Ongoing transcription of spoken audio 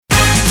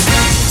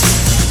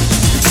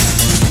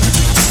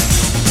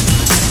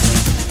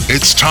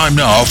It's time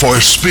now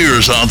for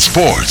Spears on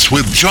Sports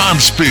with John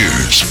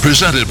Spears,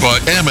 presented by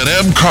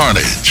M&M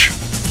Carnage.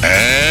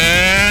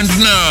 And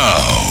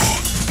now,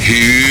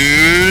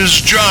 here's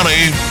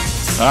Johnny.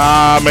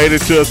 Made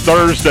it to a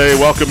Thursday.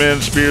 Welcome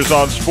in Spears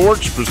on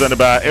Sports, presented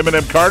by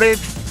M&M Carnage.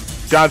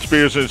 John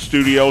Spears in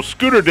studio.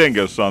 Scooter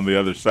Dingus on the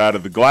other side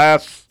of the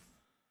glass.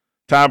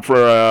 Time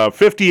for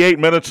 58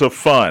 minutes of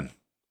fun.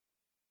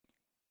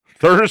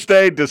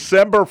 Thursday,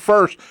 December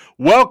 1st.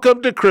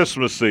 Welcome to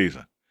Christmas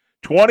season.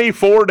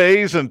 24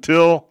 days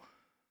until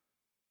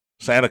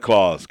Santa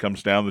Claus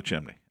comes down the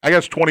chimney. I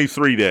guess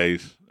 23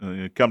 days.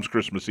 It comes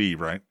Christmas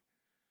Eve, right?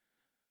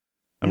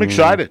 I'm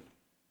excited.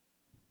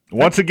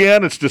 Once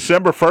again, it's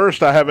December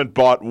 1st. I haven't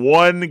bought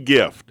one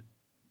gift.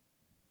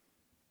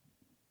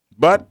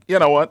 But you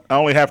know what? I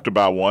only have to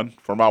buy one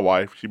for my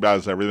wife. She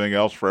buys everything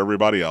else for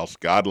everybody else.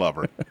 God love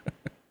her.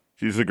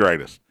 She's the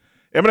greatest.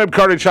 M&M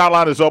Carnage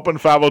Hotline is open,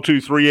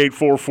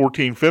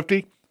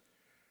 502-384-1450.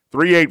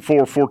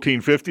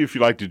 384-1450 if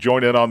you'd like to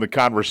join in on the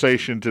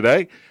conversation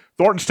today.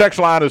 Thornton's text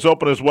line is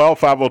open as well,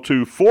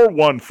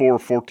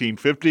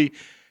 502-414-1450.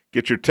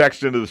 Get your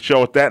text into the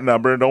show at that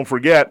number. And don't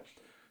forget,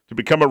 to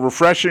become a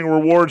Refreshing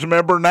Rewards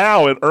member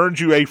now, it earns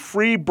you a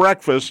free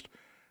breakfast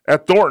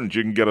at Thornton's.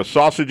 You can get a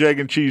sausage, egg,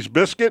 and cheese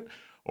biscuit,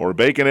 or a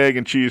bacon, egg,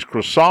 and cheese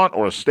croissant,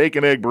 or a steak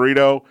and egg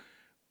burrito,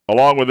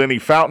 along with any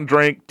fountain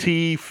drink,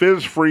 tea,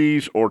 fizz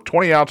freeze, or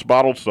 20-ounce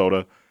bottled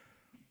soda.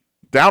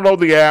 Download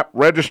the app,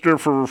 register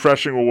for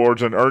Refreshing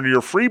Rewards, and earn your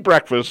free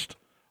breakfast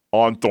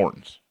on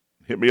Thornton's.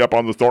 Hit me up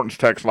on the Thornton's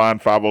text line,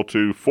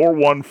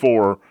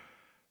 502-414-1450.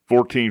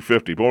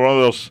 But one of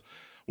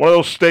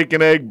those steak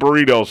and egg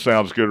burritos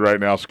sounds good right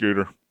now,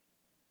 Scooter.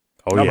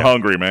 I'm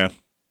hungry, man.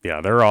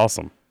 Yeah, they're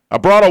awesome. I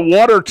brought a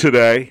water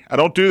today. I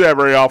don't do that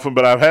very often,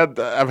 but I've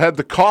had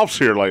the coughs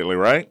here lately,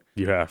 right?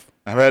 You have.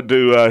 I've had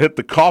to hit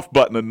the cough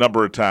button a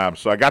number of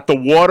times. So I got the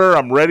water.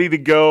 I'm ready to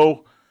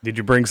go. Did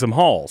you bring some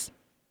Halls?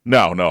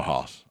 No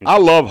Halls. I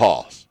love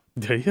Halls.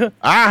 Do you?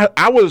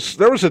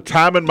 There was a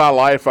time in my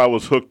life I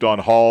was hooked on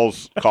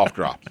Halls cough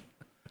drops.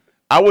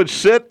 I would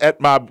sit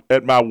at my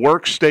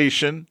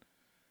workstation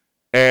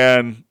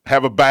and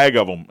have a bag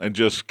of them and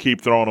just keep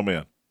throwing them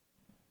in.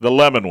 The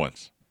lemon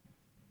ones.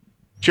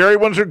 Cherry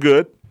ones are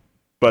good,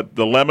 but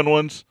the lemon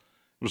ones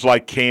was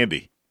like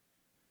candy.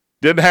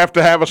 Didn't have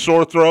to have a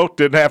sore throat,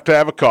 didn't have to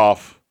have a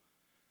cough.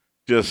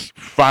 Just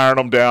firing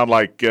them down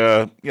like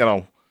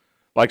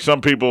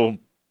some people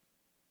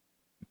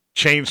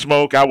chain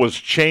smoke. I was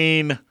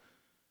chain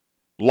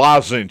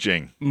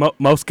lozenging.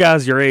 Most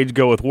guys your age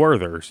go with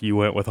Werthers. You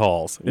went with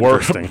Halls.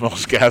 Interesting.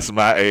 Most guys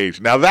my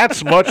age. Now,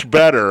 that's much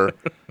better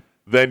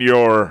than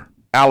your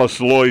Alice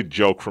Lloyd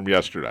joke from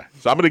yesterday.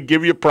 So I'm going to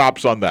give you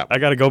props on that. I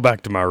got to go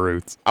back to my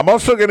roots. I'm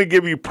also going to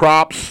give you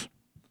props.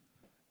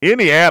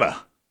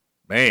 Indiana,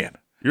 man.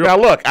 Now,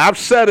 look, I've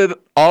said it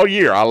all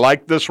year. I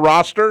like this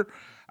roster.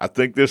 I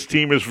think this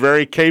team is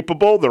very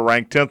capable. They're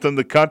ranked 10th in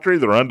the country.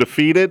 They're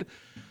undefeated.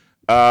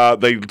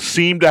 They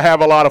seem to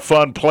have a lot of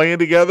fun playing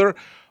together.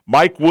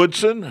 Mike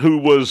Woodson, who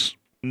was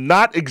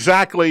not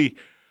exactly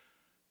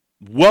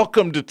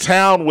welcomed to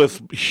town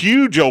with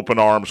huge open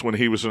arms when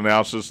he was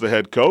announced as the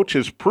head coach,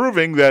 is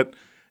proving that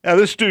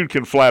this dude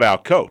can flat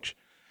out coach.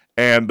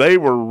 And they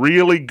were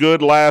really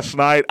good last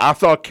night. I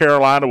thought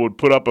Carolina would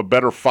put up a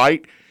better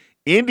fight.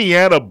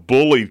 Indiana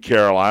bullied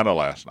Carolina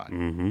last night.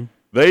 Mm-hmm.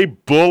 They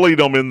bullied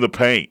them in the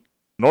paint.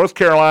 North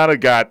Carolina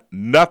got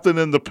nothing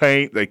in the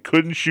paint. They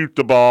couldn't shoot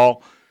the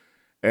ball,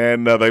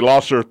 and they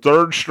lost their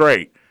third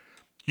straight.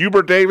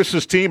 Hubert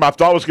Davis's team, I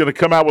thought was going to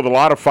come out with a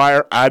lot of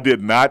fire. I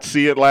did not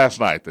see it last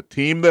night. The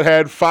team that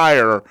had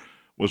fire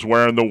was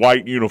wearing the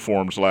white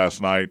uniforms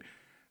last night,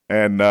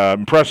 and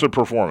impressive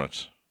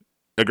performance.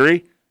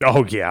 Agree?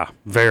 Oh yeah,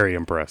 very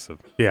impressive.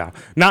 Yeah,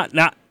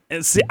 not.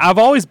 See, I've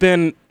always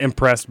been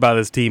impressed by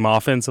this team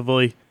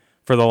offensively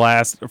for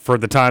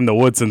the time that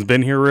Woodson's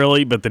been here,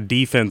 really. But the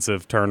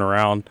defensive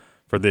turnaround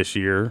for this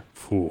year,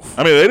 oof.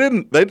 I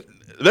mean,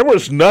 there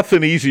was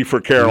nothing easy for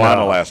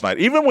Carolina last night.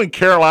 Even when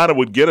Carolina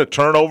would get a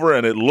turnover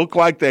and it looked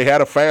like they had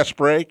a fast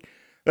break,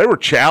 they were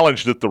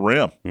challenged at the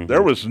rim. Mm-hmm.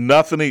 There was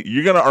nothing.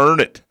 You're going to earn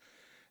it.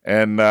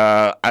 And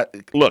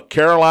look,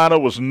 Carolina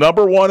was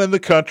number one in the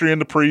country in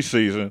the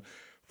preseason.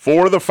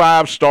 4 of the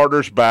 5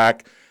 starters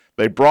back.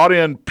 They brought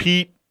in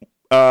Pete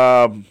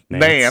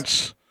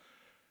Nance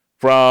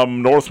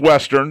from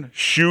Northwestern.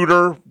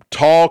 Shooter,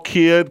 tall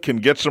kid, can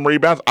get some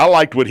rebounds. I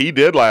liked what he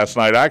did last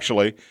night,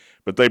 actually.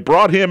 But they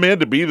brought him in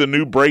to be the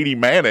new Brady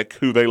Manick,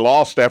 who they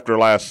lost after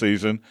last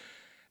season.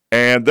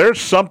 And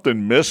there's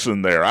something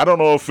missing there. I don't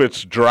know if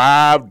it's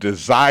drive,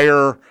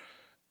 desire.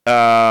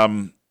 I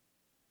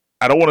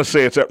don't want to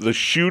say it's – the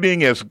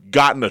shooting has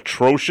gotten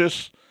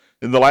atrocious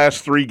in the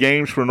last 3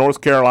 games for North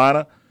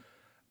Carolina.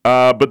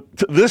 But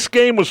this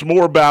game was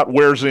more about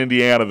where's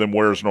Indiana than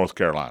where's North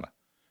Carolina.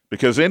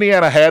 Because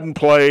Indiana hadn't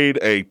played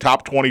a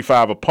top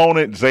 25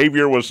 opponent.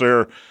 Xavier was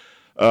their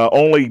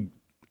only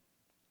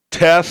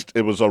test.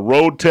 It was a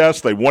road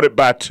test. They won it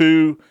by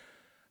 2.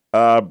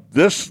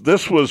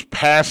 This was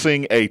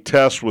passing a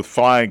test with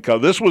flying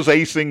colors. This was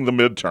acing the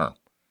midterm.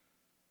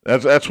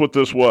 That's what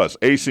this was,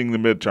 acing the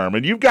midterm.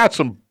 And you've got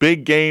some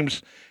big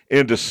games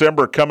in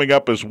December coming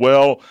up as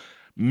well,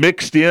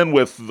 mixed in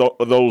with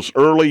those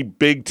early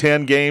Big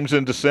Ten games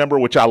in December,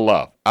 which I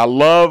love. I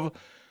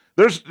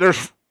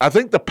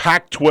think the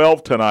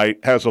Pac-12 tonight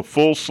has a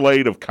full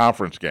slate of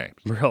conference games.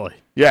 Really?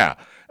 Yeah.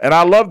 And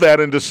I love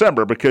that in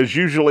December because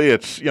usually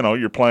it's,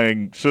 you're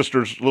playing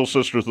Little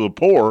Sisters of the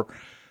Poor,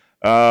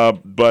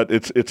 but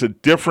it's a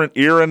different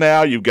era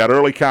now. You've got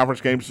early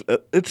conference games.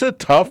 It's a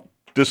tough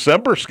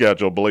December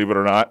schedule, believe it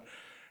or not,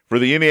 for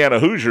the Indiana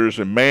Hoosiers.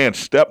 And, man,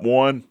 step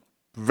one,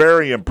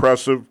 very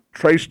impressive.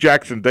 Trace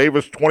Jackson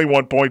Davis,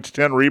 21 points,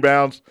 10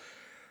 rebounds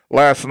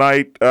last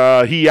night.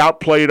 He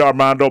outplayed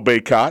Armando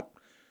Bacot.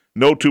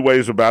 No two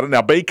ways about it.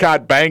 Now,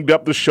 Bacot banged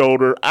up the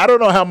shoulder. I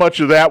don't know how much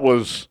of that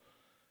was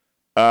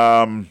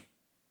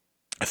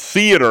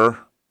theater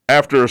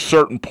after a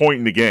certain point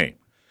in the game.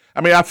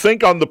 I mean, I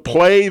think on the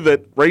play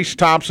that Race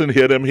Thompson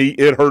hit him,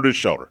 it hurt his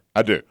shoulder.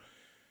 I do.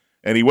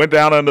 And he went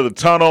down under the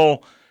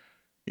tunnel.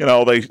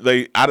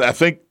 I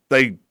think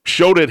they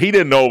showed it. He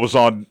didn't know it was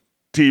on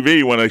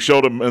TV when they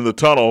showed him in the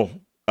tunnel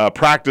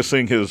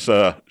practicing his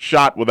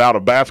shot without a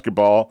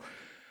basketball.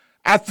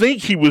 I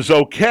think he was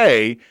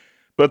okay,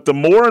 but the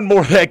more and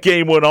more that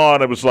game went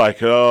on, it was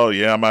like, oh,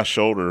 yeah, my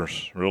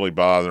shoulder's really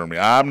bothering me.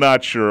 I'm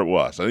not sure it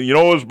was. You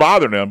know what was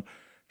bothering him?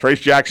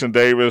 Trace Jackson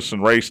Davis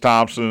and Race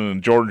Thompson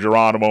and Jordan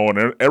Geronimo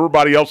and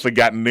everybody else that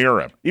got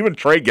near him. Even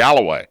Trey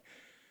Galloway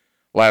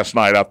last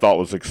night I thought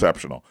was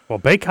exceptional. Well,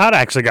 Bacot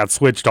actually got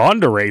switched on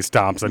to Race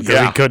Thompson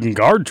because he couldn't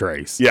guard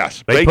Trace.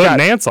 Yes. They put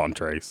Nance on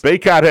Trace.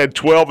 Bacot had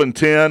 12 and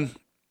 10.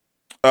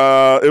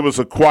 It was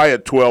a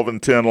quiet 12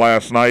 and 10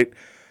 last night.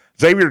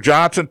 Xavier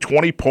Johnson,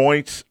 20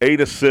 points, 8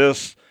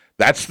 assists.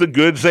 That's the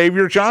good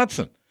Xavier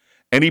Johnson.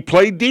 And he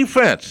played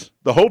defense.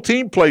 The whole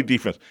team played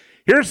defense.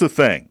 Here's the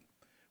thing.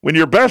 When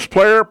your best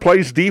player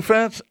plays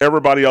defense,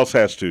 everybody else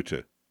has to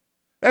too.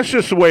 That's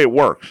just the way it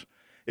works.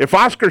 If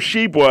Oscar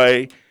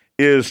Tshiebwe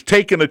is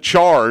taking a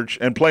charge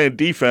and playing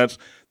defense,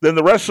 then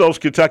the rest of those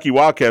Kentucky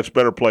Wildcats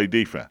better play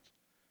defense.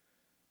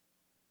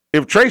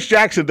 If Trace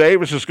Jackson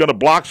Davis is going to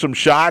block some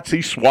shots,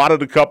 he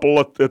swatted a couple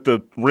at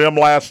the rim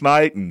last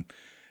night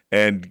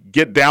and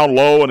get down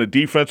low in a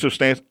defensive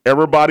stance,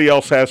 everybody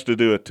else has to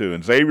do it too.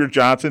 And Xavier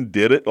Johnson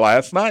did it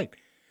last night.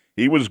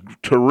 He was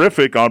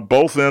terrific on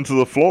both ends of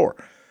the floor.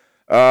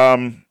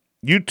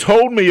 You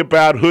told me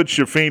about Hood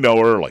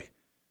Schifino early.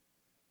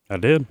 I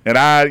did. And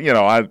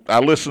I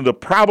listened to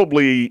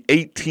probably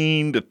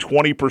 18 to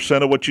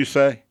 20% of what you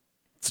say.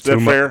 Is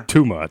that fair?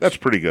 Too much. That's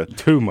pretty good.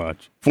 Too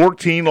much.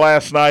 14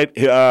 last night.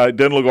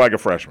 Didn't look like a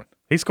freshman.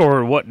 He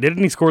scored what?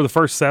 Didn't he score the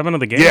first 7 of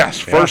the game? Yes,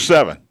 first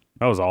 7.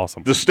 That was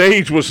awesome. The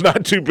stage was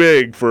not too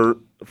big for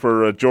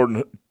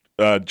Jalen.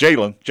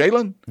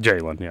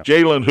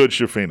 Jalen Hood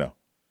Schifino.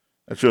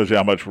 That shows you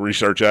how much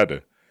research I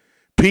do.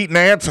 Pete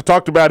Nance, I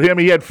talked about him.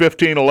 He had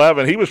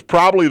 15-11. He was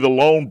probably the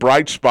lone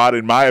bright spot,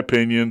 in my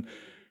opinion,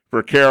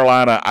 for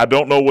Carolina. I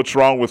don't know what's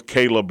wrong with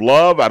Caleb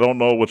Love. I don't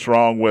know what's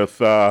wrong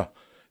with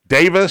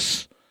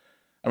Davis.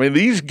 I mean,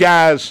 these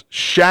guys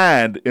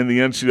shined in the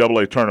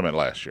NCAA tournament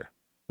last year.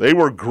 They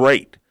were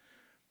great.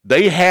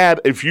 They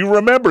had, if you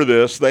remember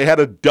this, they had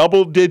a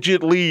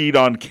double-digit lead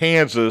on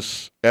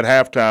Kansas at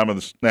halftime of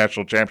the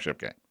national championship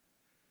game.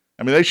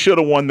 I mean, they should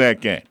have won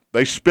that game.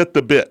 They spit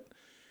the bit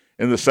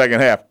in the second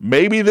half.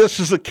 Maybe this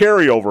is a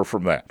carryover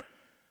from that.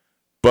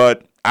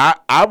 But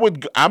I'm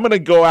going to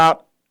go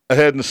out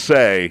ahead and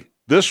say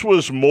this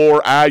was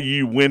more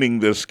IU winning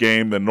this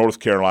game than North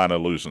Carolina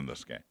losing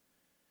this game.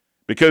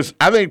 Because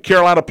I think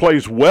Carolina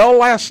plays well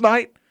last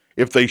night.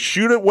 If they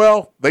shoot it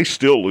well, they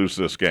still lose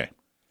this game.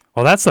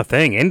 Well, that's the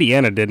thing.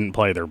 Indiana didn't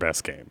play their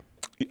best game.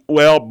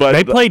 Well, but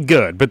they played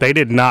good, but they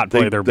did not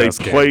play their best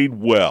game. They played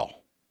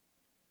well.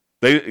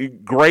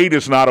 Great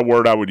is not a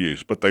word I would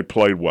use, but they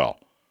played well.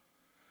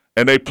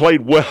 And they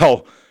played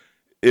well,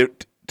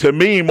 to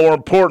me, more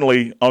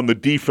importantly, on the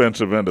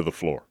defensive end of the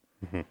floor.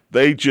 Mm-hmm.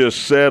 They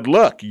just said,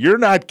 look, you're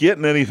not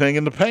getting anything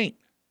in the paint.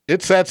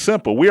 It's that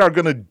simple. We are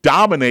going to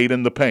dominate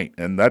in the paint,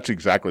 and that's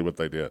exactly what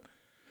they did.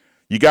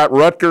 You got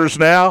Rutgers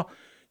now.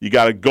 You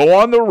got to go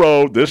on the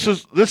road. This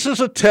is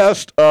a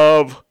test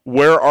of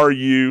where are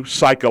you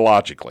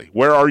psychologically?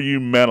 Where are you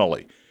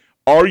mentally?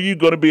 Are you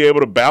going to be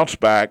able to bounce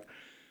back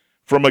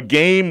from a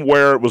game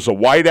where it was a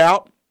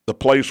whiteout, the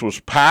place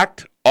was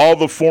packed, all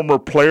the former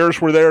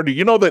players were there? Do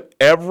you know that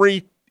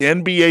every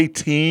NBA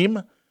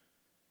team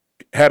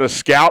had a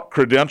scout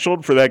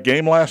credentialed for that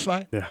game last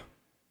night? Yeah.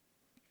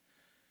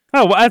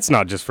 Oh, well, that's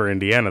not just for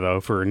Indiana,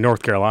 though, for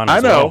North Carolina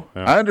as well. I know.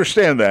 Yeah. I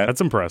understand that. That's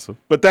impressive.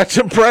 But that's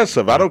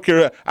impressive. I don't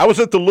care. I was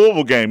at the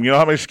Louisville game. You know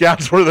how many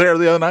scouts were there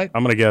the other night?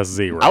 I'm going to guess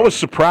 0. I was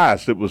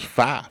surprised it was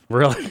 5.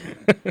 Really?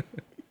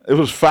 It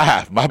was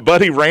 5. My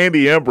buddy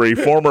Randy Embry,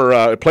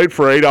 former played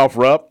for Adolph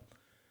Rupp.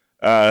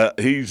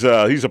 He's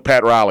a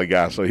Pat Riley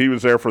guy, so he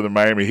was there for the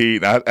Miami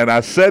Heat. And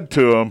I said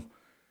to him,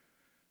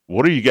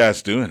 what are you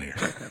guys doing here?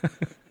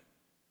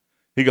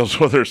 He goes,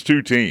 well, there's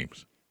 2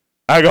 teams.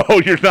 I go,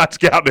 oh, you're not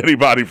scouting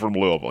anybody from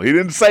Louisville. He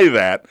didn't say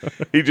that.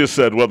 He just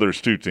said, well,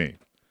 there's 2 teams.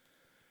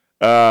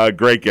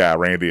 Great guy,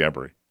 Randy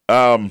Embry.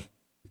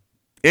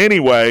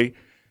 Anyway,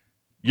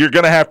 you're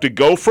going to have to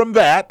go from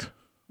that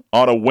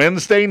on a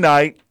Wednesday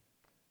night.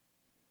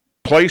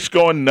 Place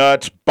going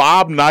nuts.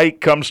 Bob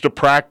Knight comes to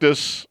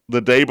practice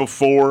the day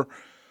before.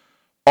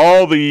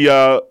 All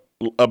the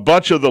a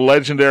bunch of the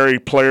legendary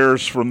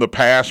players from the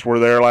past were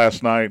there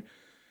last night.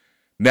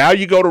 Now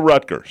you go to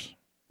Rutgers.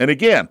 And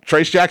again,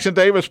 Trace Jackson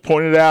Davis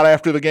pointed out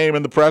after the game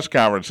in the press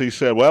conference, he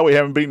said, well, we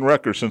haven't beaten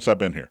Rutgers since I've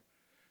been here.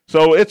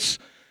 So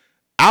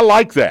I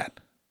like that.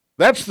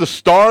 That's the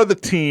star of the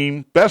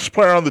team, best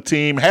player on the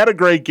team, had a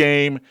great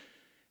game,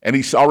 and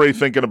he's already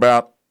thinking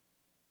about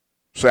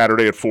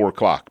Saturday at 4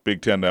 o'clock,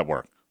 Big Ten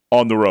Network,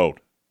 on the road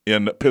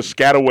in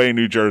Piscataway,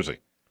 New Jersey.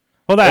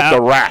 Well, at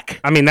the rack.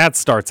 I mean, that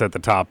starts at the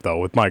top, though,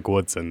 with Mike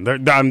Woodson.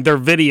 Their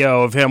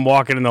video of him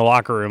walking in the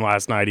locker room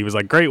last night, he was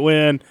like, great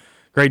win,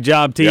 great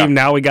job, team. Yeah.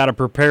 Now we got to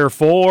prepare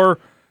for,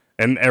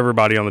 and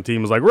everybody on the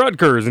team was like,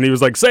 Rutgers. And he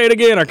was like, say it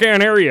again, I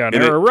can't hear you. And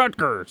they're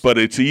Rutgers. But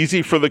it's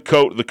easy for the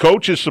coach. The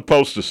coach is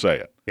supposed to say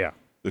it. Yeah.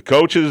 The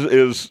coach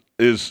is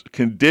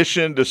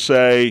conditioned to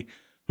say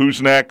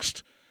who's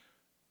next.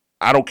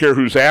 I don't care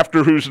who's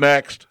after who's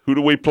next. Who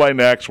do we play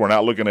next? We're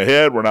not looking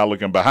ahead. We're not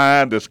looking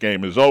behind. This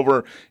game is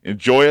over.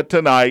 Enjoy it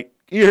tonight.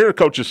 You hear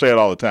coaches say it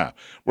all the time.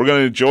 We're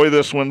going to enjoy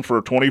this one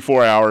for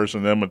 24 hours,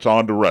 and then it's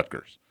on to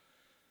Rutgers.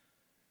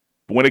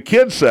 But when a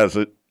kid says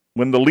it,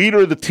 when the leader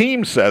of the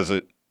team says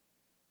it,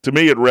 to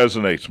me it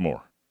resonates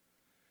more.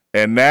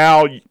 And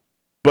now,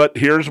 but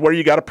here's where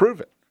you got to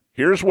prove it.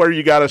 Here's where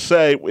you got to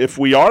say, if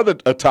we are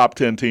a top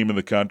 10 team in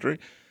the country,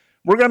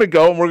 we're going to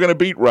go and we're going to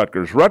beat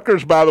Rutgers.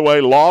 Rutgers, by the way,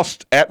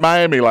 lost at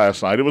Miami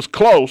last night. It was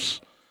close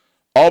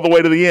all the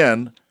way to the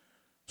end,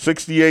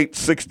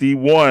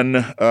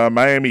 68-61.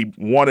 Miami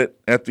won it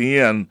at the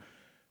end.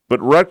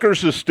 But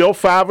Rutgers is still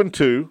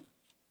 5-2.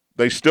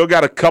 They still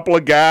got a couple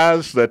of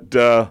guys that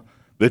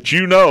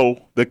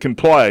that can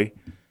play.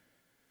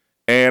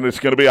 And it's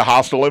going to be a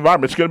hostile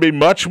environment. It's going to be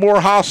much more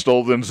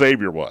hostile than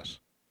Xavier was.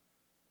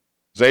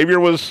 Xavier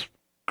was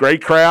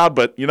great crowd,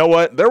 but you know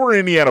what? There were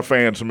Indiana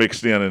fans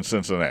mixed in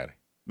Cincinnati.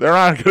 There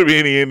aren't going to be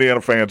any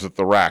Indiana fans at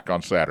the rack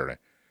on Saturday.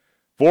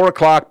 4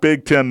 o'clock,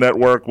 Big Ten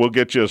Network. We'll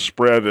get you a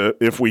spread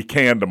if we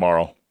can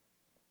tomorrow.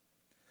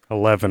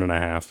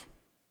 11.5.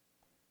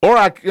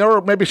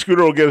 Or maybe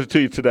Scooter will get it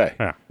to you today.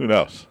 Yeah. Who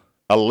knows?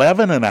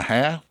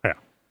 11.5? Yeah.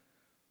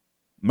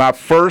 My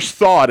first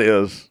thought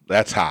is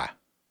that's high.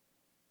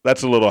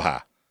 That's a little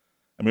high.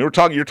 I mean, you're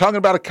talking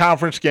about a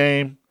conference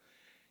game.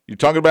 You're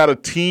talking about a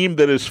team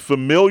that is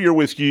familiar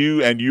with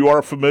you and you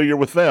are familiar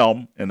with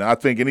them. And I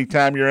think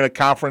anytime you're in a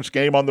conference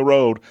game on the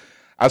road,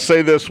 I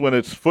say this when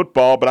it's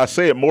football, but I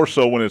say it more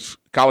so when it's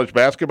college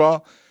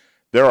basketball,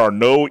 there are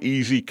no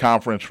easy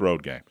conference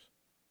road games.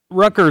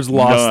 Rutgers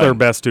lost their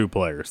best two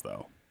players,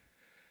 though.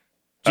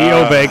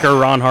 Geo Baker,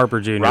 Ron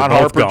Harper Jr. Ron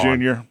Harper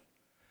Jr.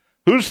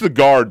 Who's the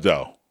guard,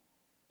 though?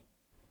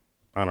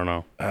 I don't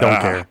know.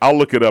 Don't care. I'll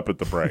look it up at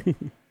the break.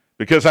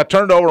 Because I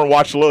turned over and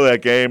watched a little of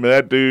that game, and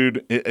that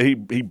dude,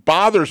 he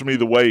bothers me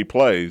the way he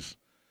plays,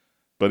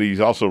 but he's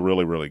also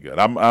really, really good.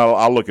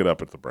 I'll look it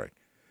up at the break.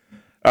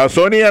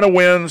 So Indiana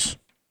wins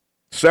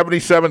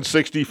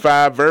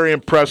 77-65, very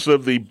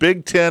impressive. The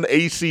Big Ten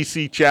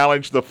ACC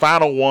Challenge, the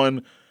final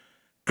one,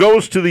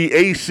 goes to the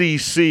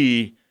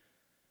ACC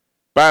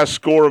by a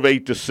score of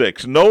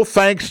 8-6. No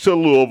thanks to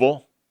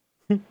Louisville,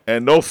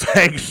 and no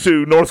thanks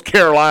to North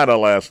Carolina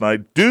last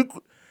night.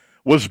 Duke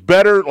was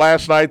better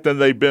last night than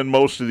they've been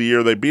most of the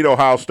year. They beat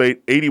Ohio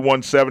State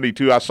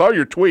 81-72. I saw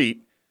your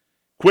tweet.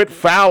 Quit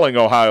fouling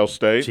Ohio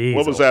State. Jeez,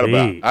 what was that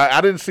about? I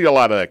didn't see a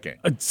lot of that game.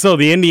 So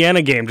the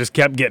Indiana game just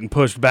kept getting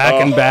pushed back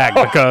and back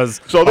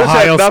because so this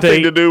Ohio had nothing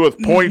State, to do with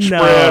point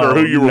spread or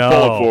who you were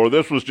pulling for.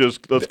 This was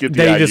just, let's get the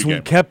They IU just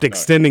game. kept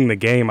extending the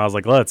game. I was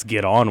like, let's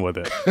get on with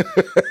it.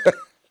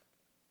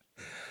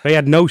 They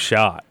had no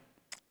shot.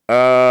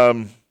 How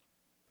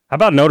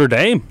about Notre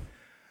Dame?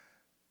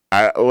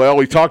 Well,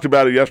 we talked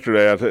about it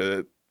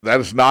yesterday. That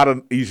is not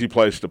an easy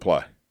place to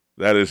play.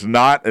 That is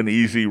not an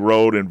easy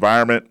road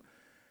environment.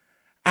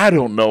 I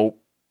don't know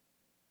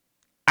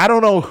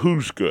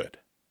who's good.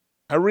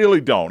 I really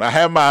don't. I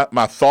have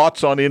my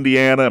thoughts on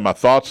Indiana and my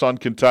thoughts on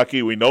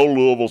Kentucky. We know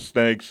Louisville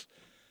stinks.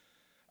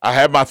 I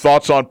have my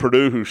thoughts on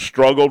Purdue, who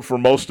struggled for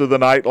most of the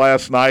night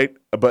last night,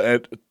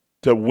 but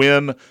to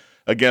win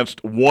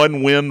against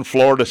one-win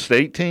Florida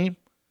State team.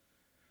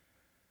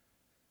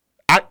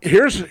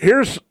 Here's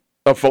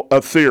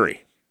a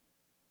theory.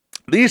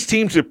 These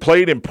teams that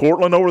played in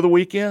Portland over the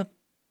weekend,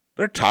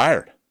 they're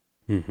tired.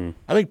 Mm-hmm.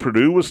 I think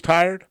Purdue was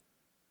tired.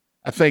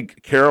 I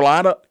think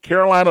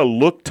Carolina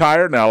looked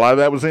tired. Now, a lot of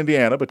that was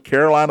Indiana, but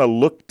Carolina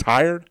looked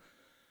tired.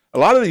 A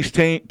lot of these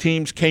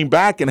teams came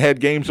back and had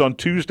games on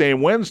Tuesday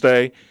and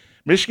Wednesday.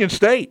 Michigan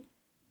State.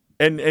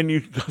 And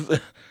you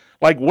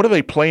like, what are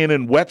they playing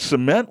in wet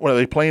cement? What are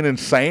they playing in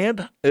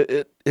sand?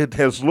 It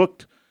has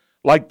looked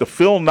like the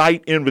Phil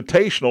Knight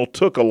Invitational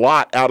took a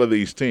lot out of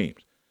these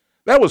teams.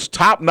 That was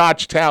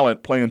top-notch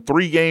talent playing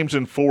 3 games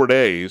in 4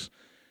 days.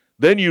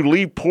 Then you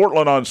leave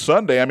Portland on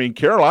Sunday. I mean,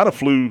 Carolina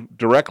flew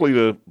directly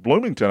to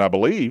Bloomington, I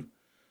believe,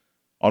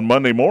 on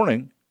Monday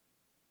morning.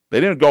 They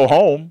didn't go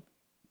home.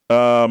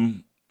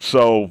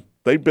 So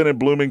they've been in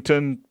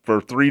Bloomington for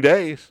 3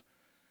 days.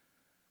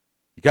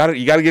 You got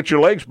to get your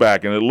legs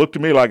back, and it looked to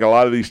me like a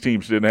lot of these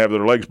teams didn't have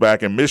their legs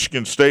back, and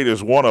Michigan State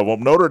is one of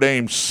them. Notre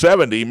Dame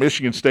 70,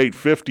 Michigan State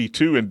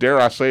 52, and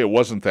dare I say it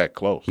wasn't that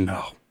close.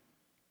 No.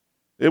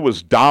 It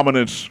was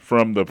dominance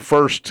from the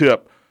first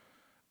tip.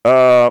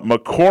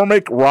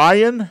 McCormick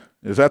Ryan,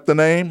 is that the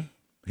name?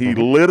 He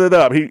lit it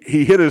up.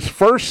 He hit his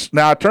first.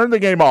 Now, I turned the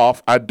game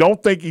off. I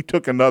don't think he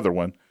took another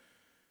one,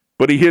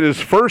 but he hit his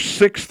first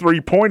 6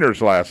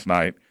 3-pointers last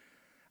night.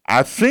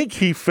 I think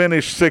he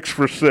finished 6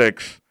 for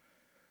 6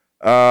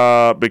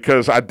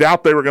 because I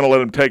doubt they were going to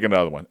let him take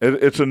another one.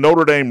 It's a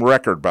Notre Dame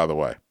record, by the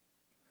way.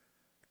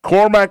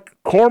 Cormac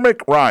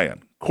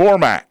Ryan.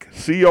 Cormac,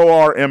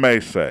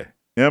 C-O-R-M-A-C.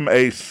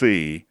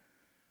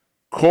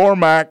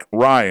 Cormac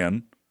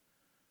Ryan.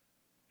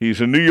 He's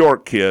a New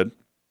York kid.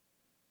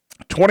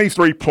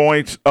 23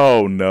 points.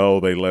 Oh, no,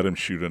 they let him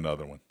shoot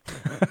another one.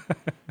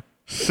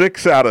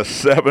 6 out of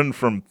 7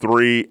 from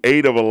 3,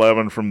 8 of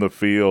 11 from the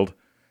field.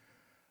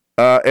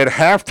 At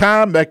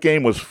halftime, that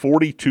game was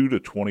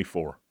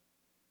 42-24.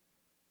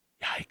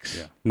 Yikes.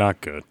 Yeah, not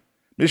good.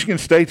 Michigan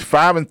State's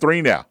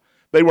 5-3 now.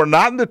 They were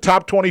not in the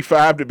top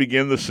 25 to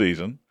begin the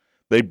season.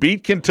 They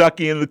beat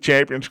Kentucky in the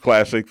Champions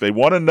Classic. They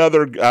won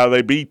another.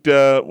 They beat.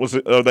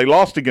 They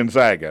lost to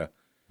Gonzaga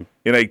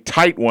in a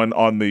tight one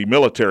on the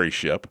military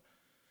ship,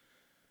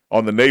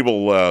 on the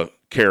naval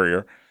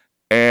carrier,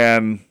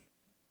 and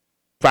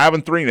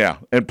 5-3 now,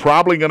 and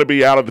probably going to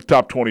be out of the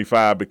top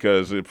 25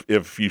 because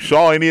if you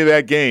saw any of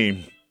that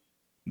game,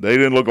 they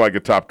didn't look like a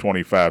top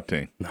 25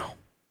 team. No.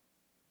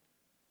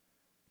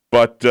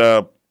 But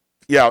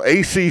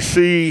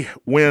ACC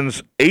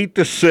wins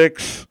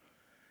 8-6.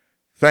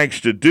 Thanks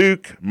to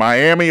Duke,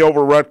 Miami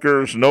over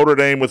Rutgers, Notre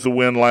Dame with the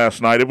win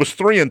last night. It was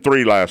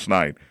 3-3 last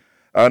night.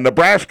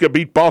 Nebraska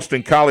beat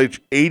Boston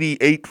College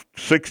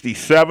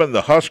 88-67.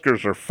 The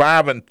Huskers are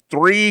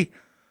 5-3.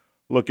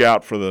 Look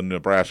out for the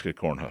Nebraska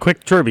Cornhuskers.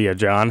 Quick trivia,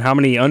 John. How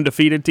many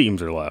undefeated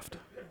teams are left?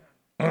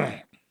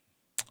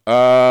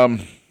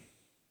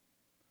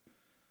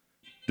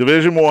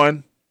 Division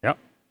I. Yep.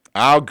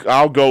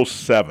 I'll go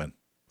 7.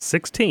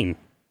 16.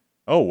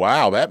 Oh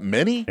wow, that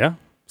many? Yeah,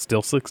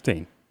 still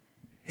 16.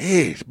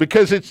 Jeez,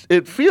 because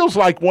it feels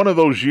like one of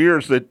those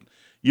years that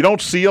you don't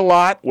see a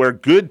lot where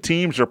good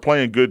teams are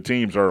playing good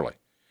teams early.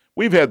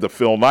 We've had the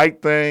Phil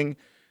Knight thing,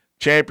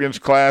 Champions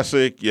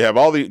Classic. You have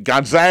all the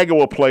Gonzaga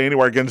will play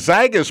anywhere.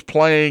 Gonzaga's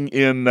playing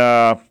in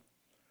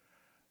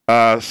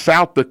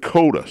South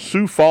Dakota,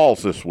 Sioux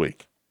Falls this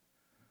week.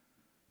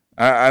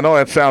 I know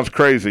that sounds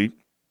crazy.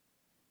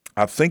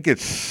 I think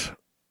it's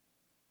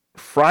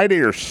Friday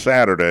or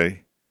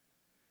Saturday.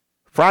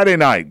 Friday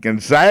night,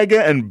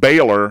 Gonzaga and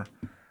Baylor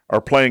are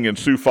playing in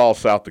Sioux Falls,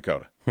 South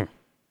Dakota.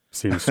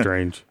 Seems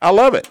strange. I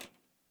love it.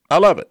 All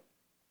right,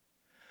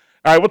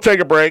 we'll take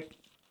a break.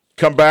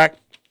 Come back.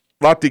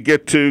 A lot to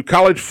get to.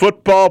 College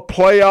football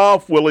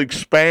playoff will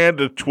expand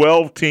to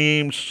 12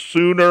 teams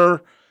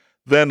sooner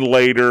than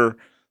later.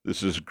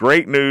 This is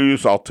great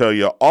news. I'll tell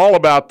you all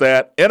about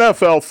that.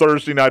 NFL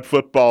Thursday Night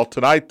Football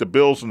tonight, the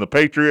Bills and the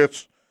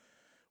Patriots.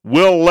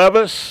 Will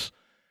Levis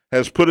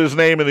has put his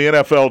name in the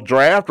NFL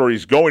draft, or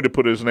he's going to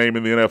put his name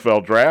in the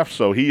NFL draft,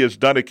 so he is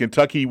done at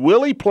Kentucky.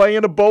 Will he play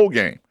in a bowl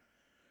game?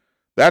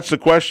 That's the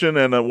question,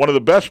 and one of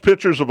the best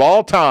pitchers of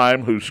all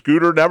time, who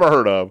Scooter never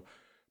heard of,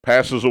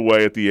 passes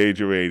away at the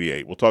age of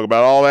 88. We'll talk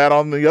about all that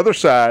on the other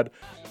side.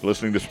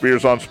 Listening to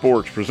Spears on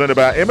Sports, presented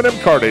by M&M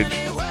Cartage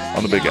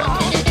on the Big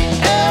Apple.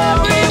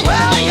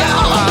 Everywhere, yeah,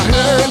 I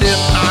heard it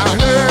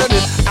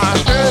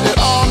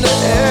on the X.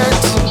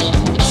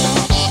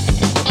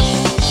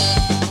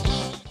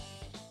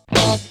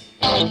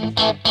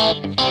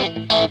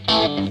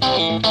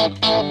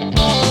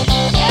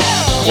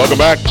 Welcome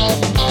back.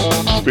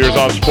 Spears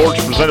on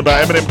Sports, presented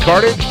by M&M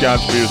Cartage. John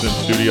Spears in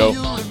studio.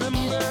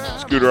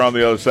 Scooter on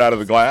the other side of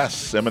the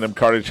glass. M&M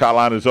Cartage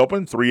hotline is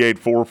open,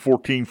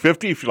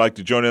 384-1450. If you'd like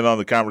to join in on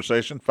the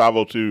conversation,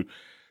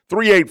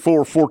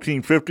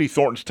 502-384-1450.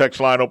 Thornton's text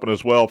line open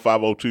as well,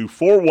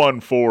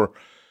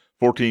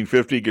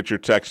 502-414-1450. Get your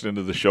text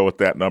into the show at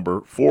that number,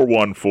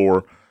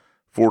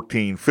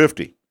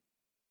 414-1450.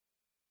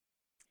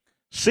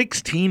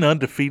 16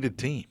 undefeated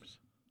teams.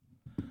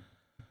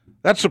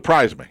 That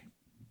surprised me.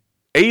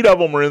 8 of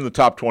them are in the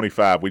top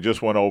 25. We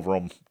just went over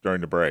them during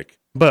the break.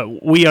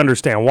 But we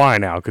understand why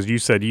now, because you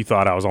said you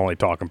thought I was only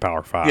talking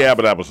Power 5. Yeah,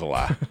 but that was a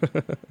lie.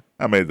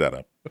 I made that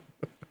up.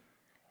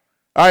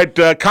 All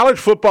right, college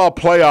football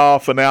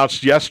playoff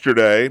announced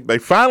yesterday. They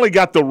finally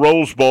got the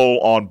Rose Bowl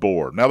on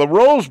board. Now, the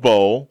Rose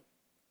Bowl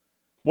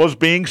was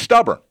being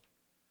stubborn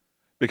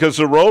because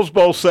the Rose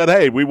Bowl said,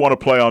 hey, we want to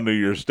play on New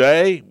Year's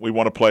Day. We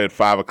want to play at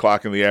 5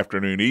 o'clock in the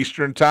afternoon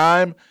Eastern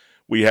time.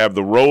 We have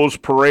the Rose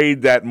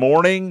Parade that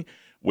morning.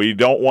 We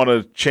don't want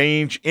to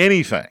change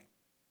anything.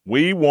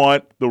 We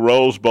want the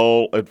Rose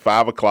Bowl at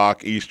 5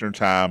 o'clock Eastern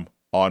time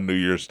on New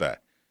Year's Day.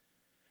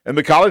 And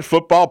the College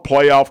Football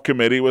Playoff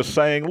Committee was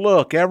saying,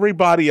 look,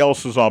 everybody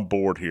else is on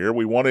board here.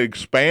 We want to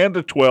expand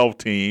to 12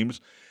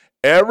 teams.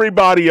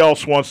 Everybody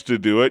else wants to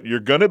do it. You're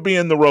going to be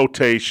in the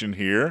rotation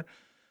here.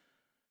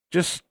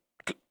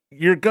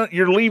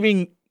 You're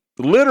leaving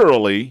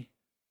literally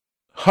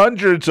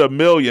hundreds of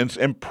millions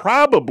and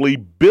probably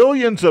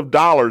billions of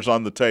dollars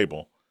on the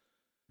table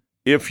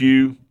if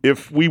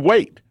we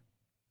wait.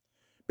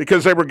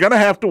 Because they were going to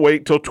have to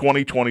wait till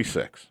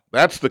 2026.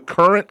 That's the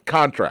current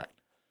contract.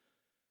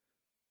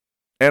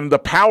 And the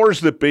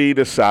powers that be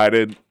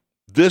decided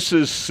this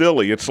is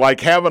silly. It's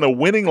like having a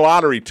winning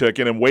lottery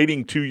ticket and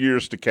waiting 2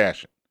 years to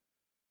cash it,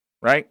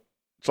 right?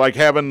 It's like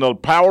having the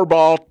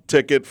Powerball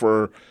ticket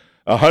for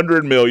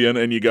 $100 million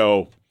and you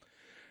go,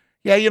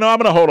 yeah, I'm going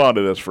to hold on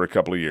to this for a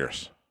couple of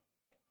years.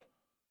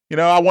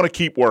 I want to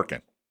keep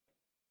working.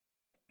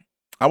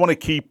 I want to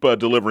keep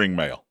delivering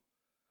mail.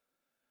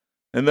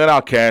 And then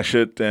I'll cash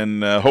it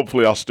and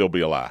hopefully I'll still be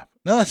alive.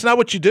 No, that's not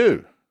what you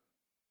do.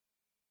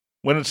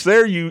 When it's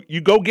there, you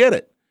go get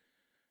it.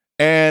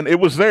 And it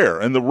was there.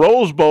 And the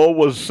Rose Bowl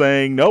was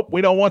saying, nope,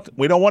 we don't want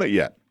it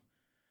yet.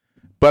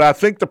 But I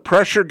think the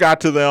pressure got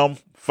to them.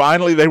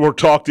 Finally, they were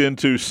talked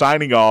into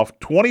signing off.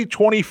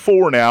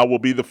 2024 now will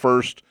be the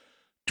first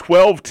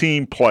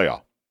 12-team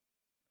playoff.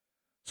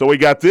 So we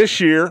got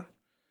this year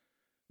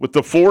with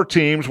the 4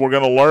 teams. We're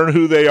going to learn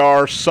who they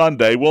are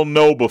Sunday. We'll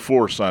know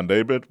before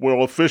Sunday, but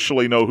we'll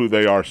officially know who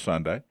they are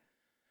Sunday.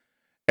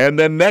 And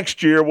then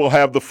next year, we'll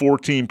have the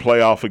 4-team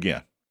playoff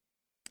again.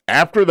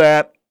 After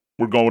that,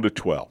 we're going to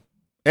 12.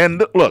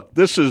 And look,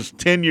 this is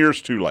 10 years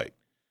too late.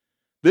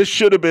 This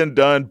should have been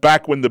done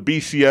back when the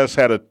BCS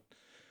had to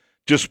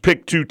just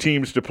pick 2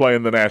 teams to play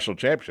in the national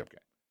championship game.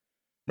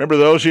 Remember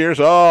those years?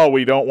 Oh,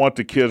 we don't want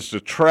the kids to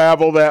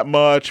travel that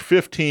much.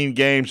 15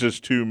 games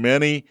is too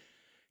many.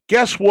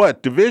 Guess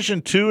what?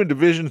 Division II and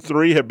Division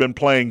III have been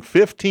playing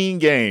 15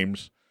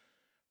 games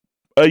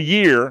a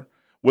year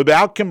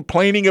without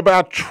complaining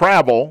about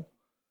travel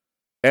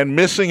and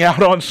missing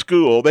out on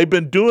school. They've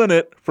been doing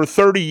it for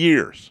 30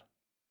 years.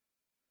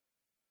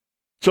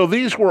 So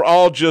these were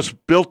all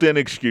just built-in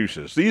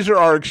excuses. These are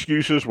our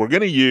excuses we're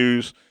going to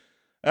use.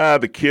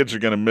 The kids are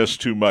going to miss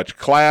too much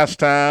class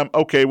time.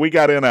 Okay, we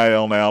got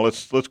NIL now.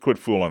 Let's quit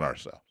fooling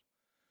ourselves.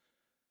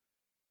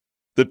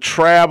 The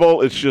travel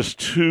is just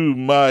too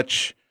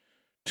much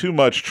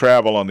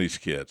travel on these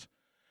kids.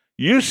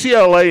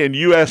 UCLA and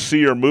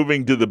USC are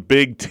moving to the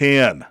Big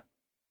Ten.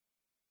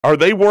 Are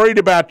they worried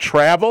about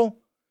travel?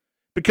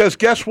 Because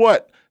guess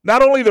what?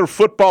 Not only their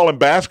football and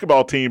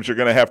basketball teams are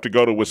going to have to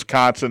go to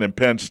Wisconsin and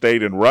Penn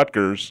State and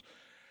Rutgers,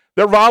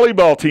 their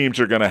volleyball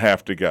teams are going to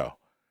have to go.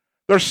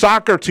 Their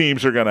soccer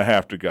teams are going to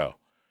have to go.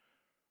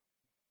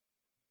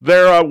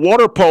 Their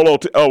water polo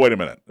oh, wait a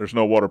minute. There's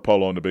no water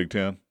polo in the Big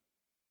Ten?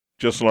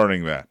 Just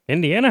learning that.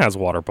 Indiana has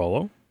water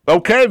polo.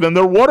 Okay, then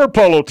their water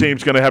polo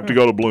team's going to have to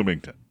go to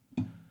Bloomington.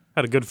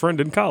 Had a good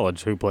friend in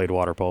college who played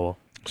water polo.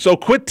 So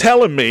quit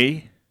telling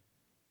me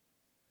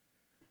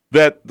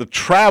that the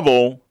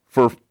travel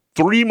for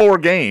 3 more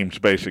games,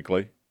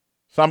 basically,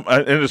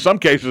 and in some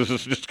cases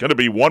it's just going to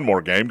be 1 more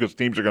game because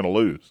teams are going to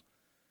lose.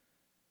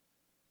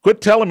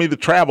 Quit telling me the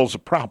travel's a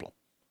problem.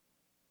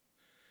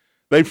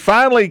 They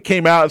finally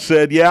came out and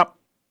said, yep,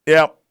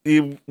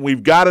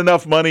 we've got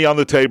enough money on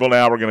the table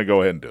now, we're going to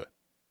go ahead and do it.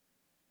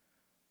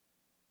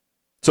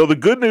 So the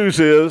good news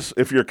is,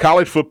 if you're a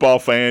college football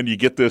fan, you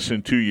get this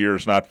in 2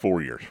 years, not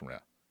 4 years from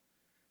now.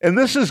 And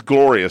this is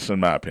glorious, in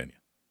my opinion,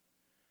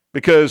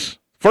 because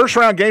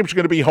first-round games are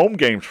going to be home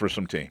games for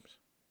some teams.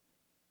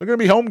 They're going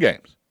to be home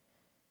games.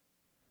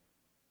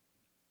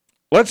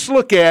 Let's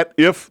look at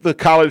if the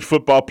college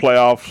football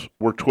playoffs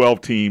were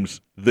 12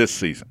 teams this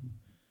season.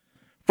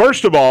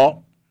 First of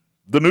all,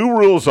 the new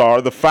rules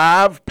are the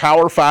 5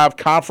 Power 5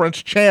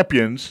 conference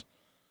champions,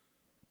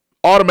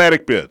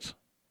 automatic bids,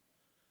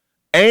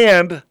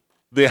 and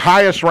the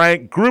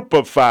highest-ranked group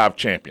of 5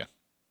 champion.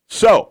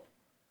 So,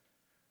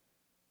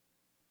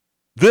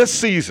 this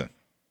season,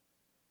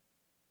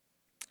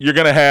 you're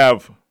going to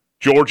have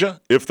Georgia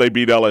if they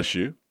beat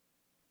LSU,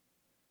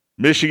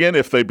 Michigan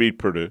if they beat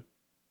Purdue,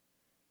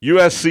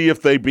 USC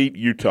if they beat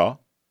Utah,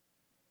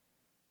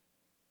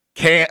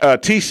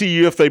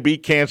 TCU if they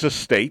beat Kansas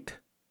State,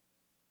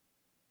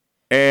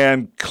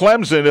 and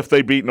Clemson if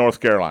they beat North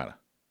Carolina.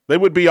 They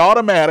would be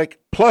automatic,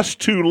 plus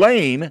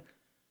Tulane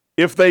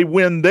if they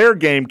win their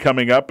game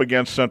coming up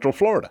against Central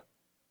Florida.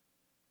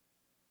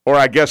 Or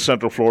I guess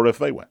Central Florida if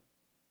they win.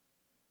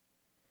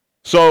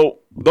 So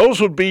those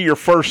would be your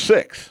first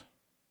 6.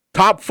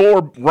 Top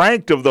 4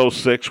 ranked of those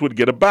 6 would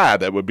get a bye.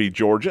 That would be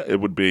Georgia, it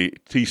would be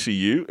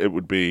TCU, it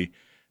would be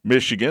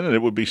Michigan, and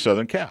it would be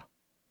Southern Cal.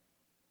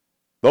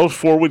 Those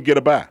 4 would get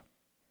a bye.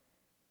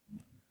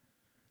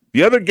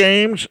 The other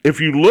games,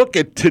 if you look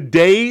at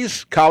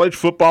today's college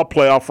football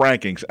playoff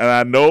rankings, and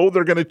I know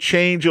they're going to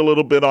change a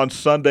little bit on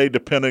Sunday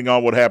depending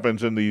on what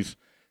happens in these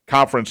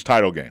conference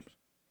title games.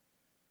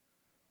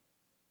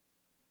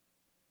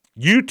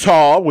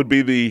 Utah would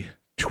be the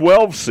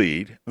 12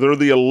 seed. They're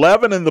the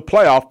 11 in the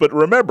playoff, but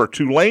remember,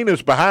 Tulane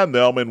is behind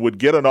them and would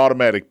get an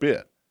automatic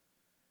bid.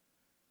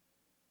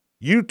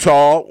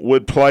 Utah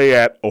would play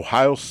at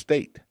Ohio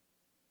State.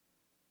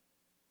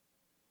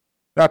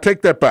 Now,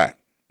 take that back.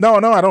 No,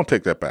 I don't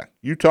take that back.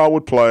 Utah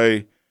would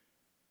play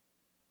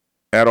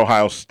at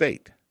Ohio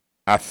State,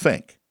 I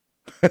think.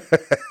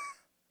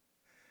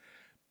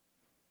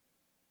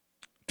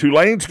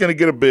 Tulane's going to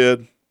get a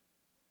bid.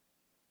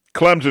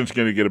 Clemson's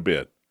going to get a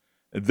bid.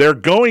 They're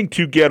going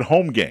to get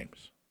home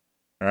games.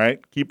 All right?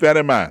 Keep that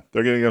in mind.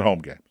 They're going to get home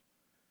games.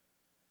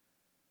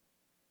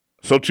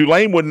 So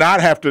Tulane would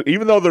not have to,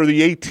 even though they're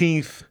the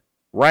 18th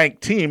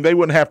ranked team, they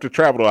wouldn't have to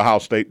travel to Ohio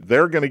State.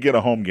 They're going to get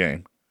a home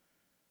game.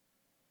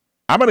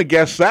 I'm going to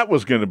guess that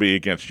was going to be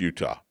against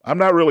Utah. I'm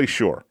not really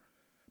sure.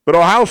 But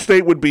Ohio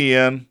State would be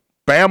in,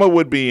 Bama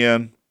would be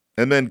in,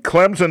 and then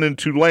Clemson and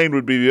Tulane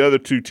would be the other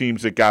two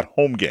teams that got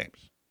home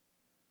games.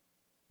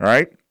 All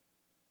right?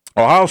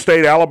 Ohio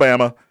State,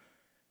 Alabama,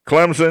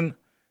 Clemson,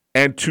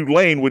 and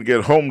Tulane would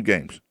get home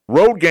games.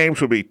 Road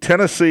games would be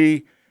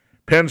Tennessee,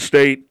 Penn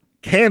State,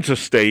 Kansas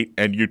State,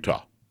 and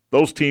Utah.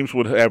 Those teams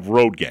would have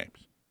road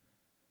games.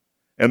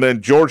 And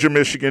then Georgia,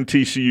 Michigan,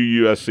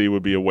 TCU, USC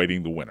would be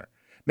awaiting the winner.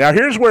 Now,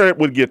 here's where it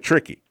would get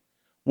tricky.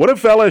 What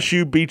if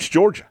LSU beats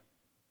Georgia?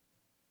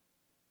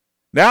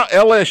 Now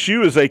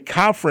LSU is a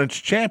conference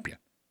champion.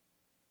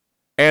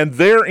 And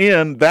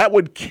therein, that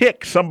would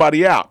kick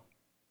somebody out.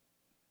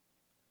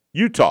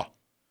 Utah.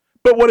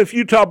 But what if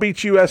Utah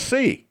beats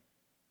USC?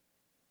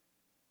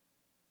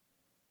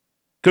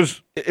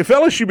 Because if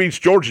LSU beats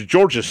Georgia,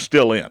 Georgia's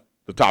still in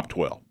the top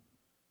 12.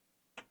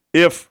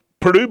 If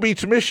Purdue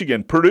beats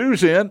Michigan,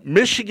 Purdue's in,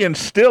 Michigan's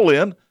still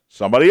in,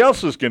 somebody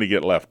else is going to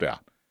get left out.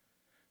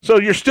 So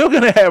you're still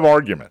going to have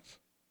arguments.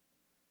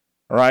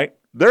 All right?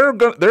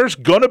 There's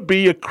going to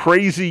be a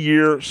crazy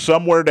year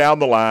somewhere down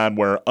the line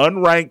where an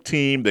unranked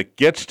team that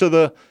gets to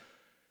the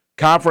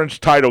conference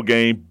title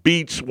game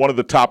beats one of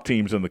the top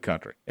teams in the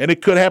country. And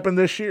it could happen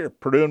this year,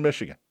 Purdue and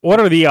Michigan. What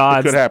are the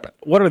odds? It could happen.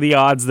 What are the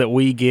odds that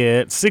we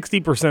get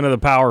 60% of the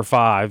Power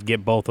Five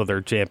get both of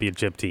their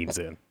championship teams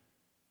in?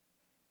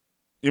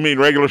 You mean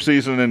regular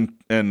season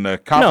and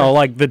conference? No,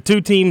 like the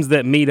two teams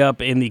that meet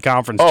up in the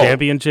conference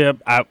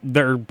championship,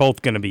 they're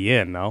both going to be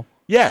in, no?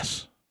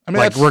 Yes. I mean,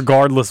 like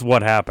regardless of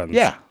what happens.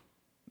 Yeah.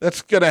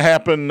 That's going to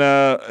happen.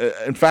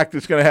 In fact,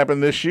 it's going to happen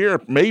this year.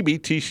 Maybe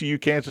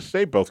TCU, Kansas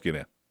State both get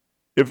in.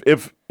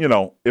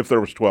 If there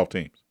was 12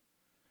 teams.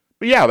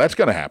 But yeah, that's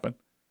going to happen.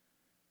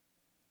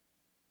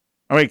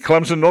 I mean,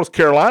 Clemson, North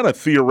Carolina,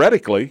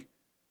 theoretically,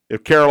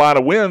 if Carolina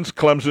wins,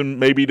 Clemson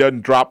maybe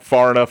doesn't drop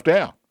far enough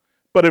down.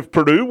 But if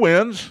Purdue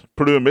wins,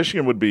 Purdue and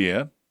Michigan would be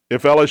in.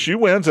 If LSU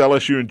wins,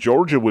 LSU and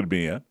Georgia would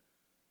be in.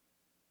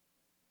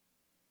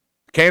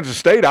 Kansas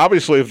State,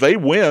 obviously, if they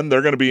win,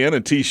 they're going to be in,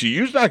 and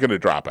TCU's not going to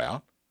drop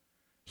out.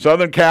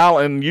 Southern Cal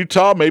and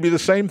Utah, maybe the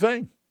same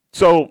thing.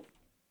 So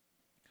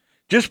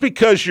just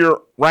because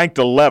you're ranked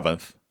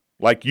 11th,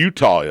 like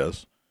Utah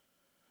is,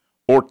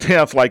 or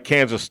 10th, like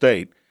Kansas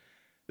State,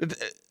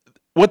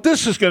 what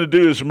this is going to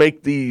do is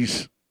make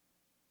these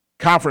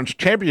conference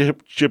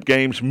championship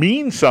games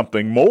mean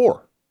something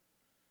more.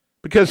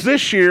 Because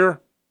this year,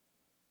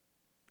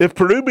 if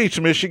Purdue beats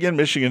Michigan,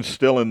 Michigan's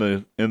still in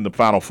the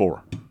Final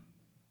Four.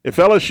 If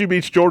LSU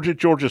beats Georgia,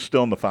 Georgia's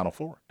still in the Final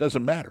Four.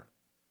 Doesn't matter.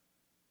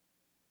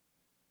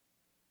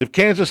 If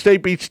Kansas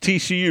State beats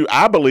TCU,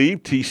 I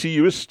believe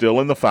TCU is still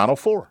in the Final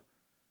Four.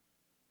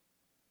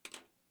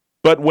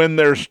 But when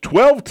there's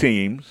 12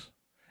 teams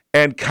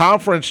and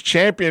conference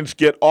champions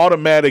get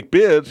automatic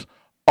bids,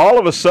 all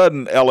of a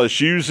sudden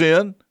LSU's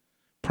in,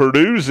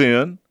 Purdue's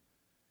in,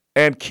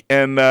 and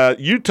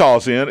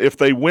Utah's in. If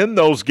they win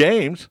those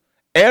games,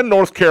 and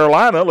North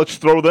Carolina, let's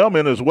throw them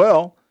in as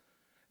well,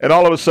 and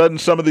all of a sudden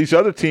some of these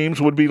other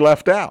teams would be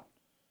left out.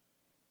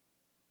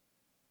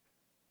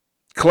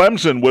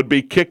 Clemson would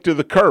be kicked to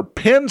the curb.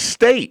 Penn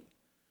State,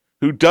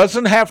 who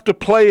doesn't have to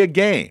play a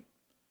game,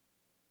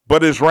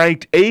 but is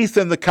ranked 8th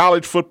in the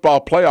college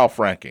football playoff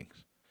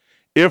rankings.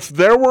 If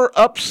there were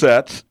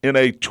upsets in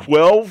a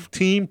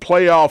 12-team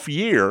playoff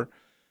year,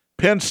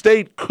 Penn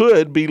State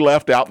could be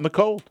left out in the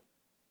cold.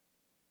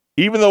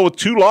 Even though with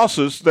 2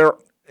 losses, they're,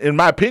 in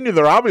my opinion,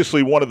 they're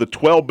obviously one of the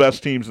 12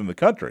 best teams in the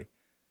country.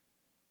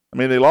 I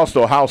mean, they lost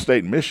to Ohio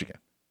State and Michigan.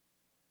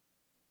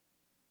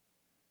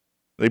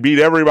 They beat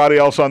everybody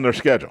else on their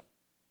schedule.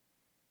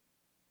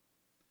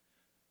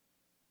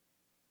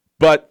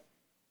 But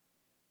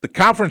the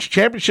conference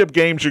championship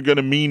games are going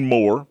to mean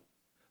more.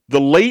 The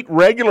late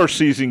regular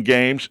season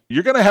games,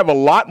 you're going to have a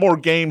lot more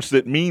games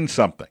that mean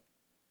something.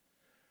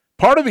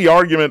 Part of the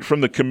argument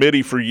from the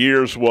committee for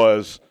years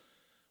was,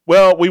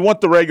 well, we want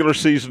the regular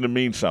season to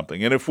mean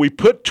something. And if we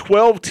put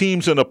 12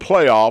 teams in a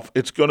playoff,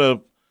 it's going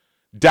to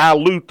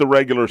dilute the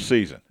regular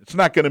season. It's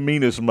not going to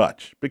mean as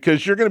much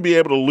because you're going to be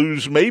able to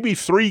lose maybe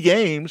 3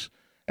 games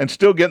and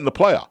still get in the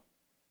playoff.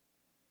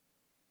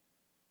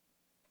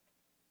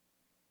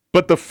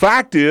 But the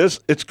fact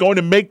is, it's going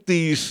to make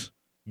these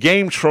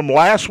games from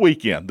last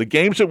weekend, the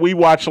games that we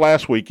watched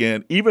last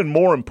weekend, even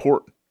more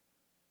important.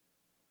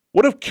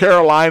 What if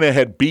Carolina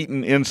had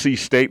beaten NC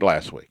State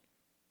last week?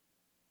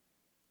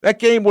 That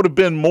game would have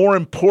been more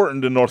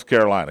important to North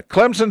Carolina.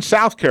 Clemson,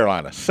 South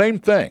Carolina, same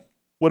thing.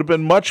 Would have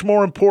been much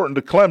more important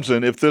to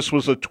Clemson if this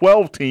was a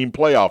 12-team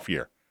playoff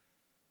year.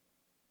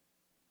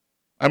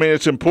 I mean,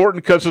 it's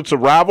important because it's a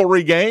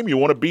rivalry game. You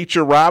want to beat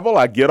your rival.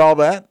 I get all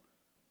that.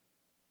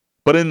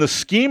 But in the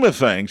scheme of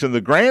things, in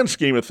the grand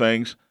scheme of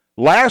things,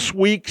 last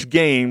week's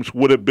games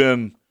would have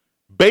been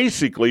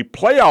basically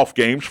playoff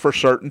games for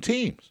certain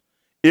teams.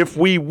 If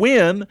we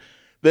win,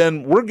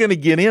 then we're going to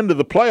get into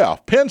the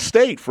playoff. Penn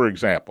State, for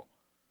example,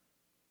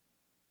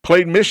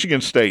 played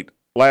Michigan State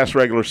last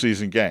regular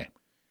season game.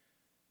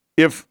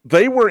 If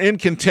they were in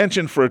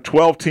contention for a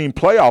 12-team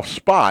playoff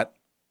spot,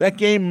 that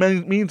game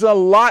means a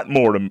lot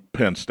more to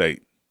Penn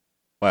State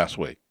last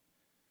week.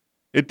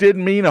 It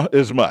didn't mean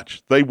as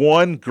much. They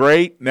won,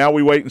 great. Now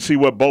we wait and see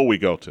what bowl we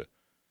go to.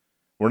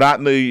 We're not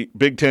in the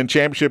Big Ten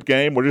championship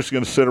game. We're just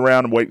going to sit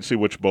around and wait and see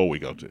which bowl we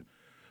go to.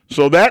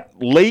 So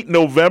that late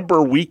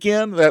November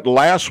weekend, that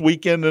last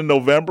weekend in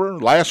November,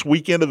 last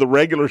weekend of the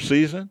regular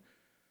season,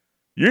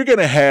 you're going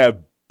to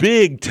have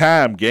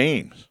big-time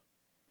games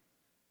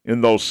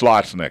in those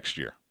slots next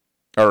year,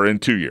 or in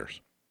 2 years.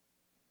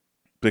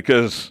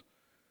 Because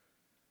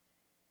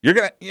you're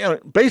going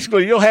to,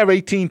 basically you'll have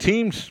 18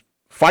 teams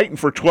fighting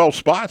for 12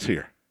 spots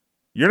here.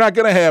 You're not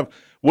going to have,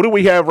 what do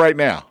we have right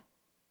now?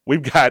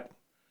 We've got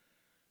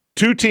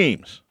 2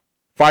 teams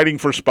fighting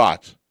for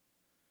spots.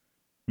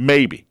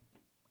 Maybe.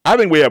 I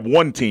think we have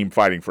 1 team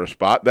fighting for a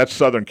spot. That's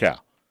Southern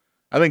Cal.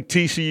 I think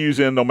TCU's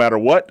in no matter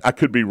what. I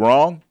could be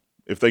wrong.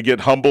 If they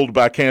get humbled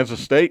by Kansas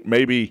State,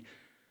 maybe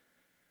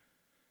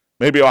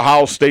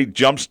Ohio State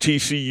jumps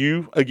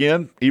TCU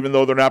again, even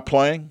though they're not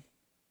playing.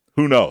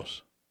 Who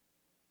knows?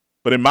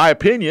 But in my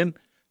opinion,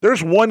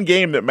 there's one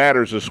game that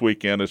matters this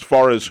weekend as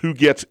far as who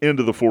gets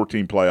into the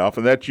 14 playoff,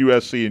 and that's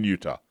USC and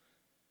Utah.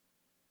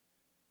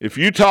 If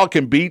Utah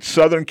can beat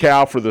Southern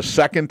Cal for the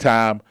second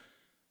time,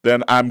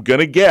 then I'm going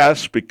to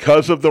guess,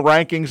 because of the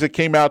rankings that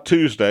came out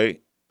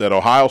Tuesday, that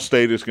Ohio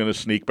State is going to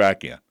sneak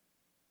back in.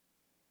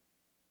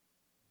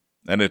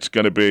 And it's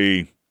going to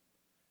be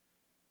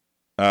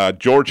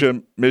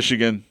Georgia,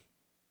 Michigan,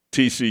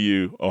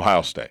 TCU,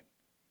 Ohio State.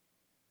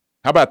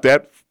 How about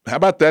that? How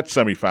about that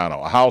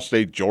semifinal? Ohio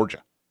State,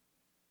 Georgia.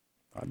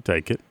 I'd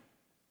take it.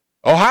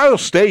 Ohio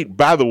State,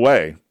 by the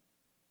way,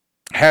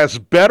 has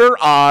better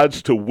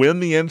odds to win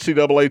the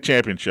NCAA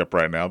championship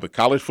right now, the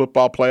college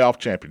football playoff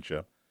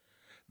championship,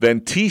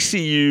 than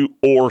TCU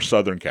or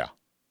Southern Cal.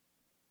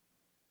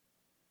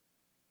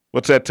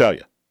 What's that tell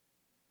you?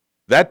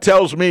 That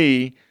tells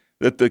me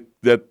that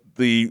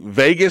the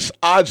Vegas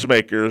odds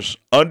makers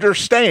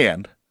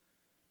understand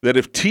that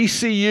if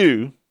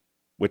TCU,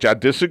 which I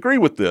disagree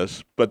with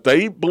this, but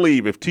they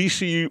believe if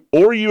TCU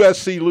or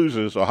USC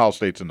loses, Ohio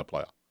State's in the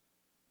playoff.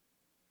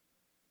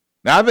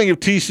 Now, I think if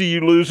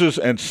TCU loses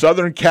and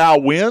Southern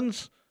Cal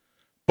wins,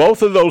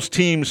 both of those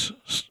teams,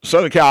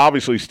 Southern Cal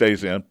obviously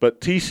stays in,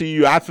 but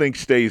TCU, I think,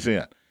 stays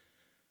in.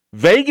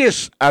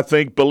 Vegas, I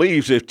think,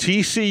 believes if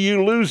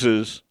TCU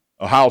loses,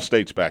 Ohio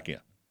State's back in.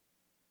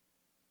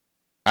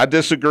 I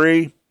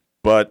disagree,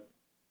 but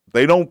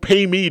they don't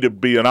pay me to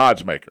be an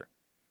odds maker,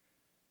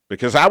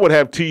 because I would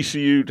have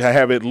TCU to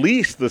have at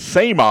least the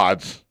same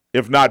odds,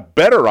 if not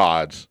better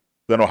odds,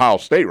 than Ohio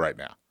State right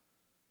now.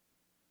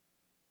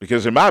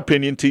 Because in my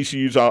opinion,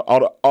 TCU's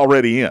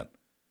already in.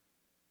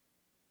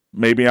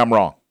 Maybe I'm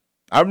wrong.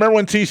 I remember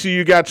when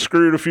TCU got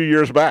screwed a few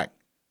years back.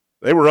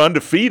 They were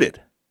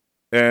undefeated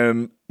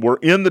and were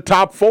in the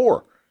top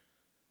 4.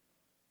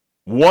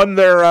 Won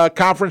their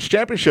conference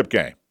championship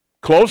game.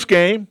 Close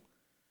game.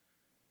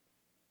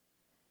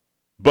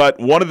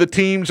 But one of the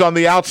teams on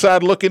the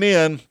outside looking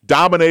in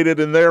dominated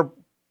in their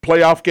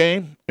playoff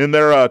game, in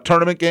their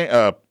tournament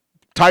game,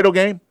 title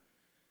game,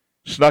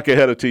 snuck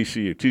ahead of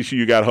TCU.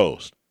 TCU got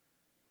hosed.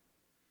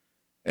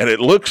 And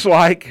it looks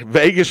like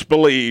Vegas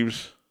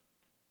believes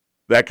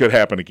that could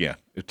happen again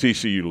if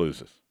TCU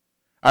loses.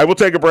 All right, we'll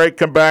take a break,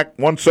 come back.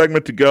 One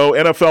segment to go.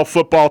 NFL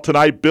football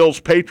tonight,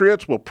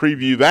 Bills-Patriots. We'll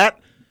preview that.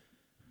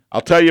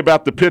 I'll tell you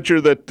about the pitcher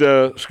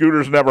that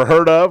Scooter's never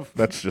heard of.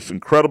 That's just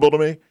incredible to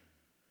me.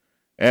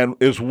 And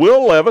is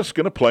Will Levis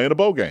going to play in a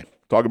bowl game?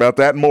 Talk about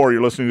that and more.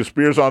 You're listening to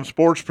Spears on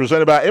Sports,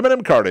 presented by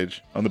M&M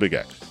Cartage on the Big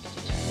X.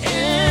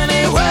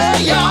 Anywhere,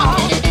 y'all.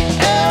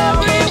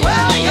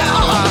 Everywhere,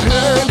 y'all. I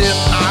heard it.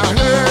 I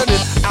heard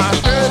it. I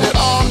heard it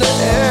on the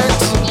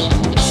X.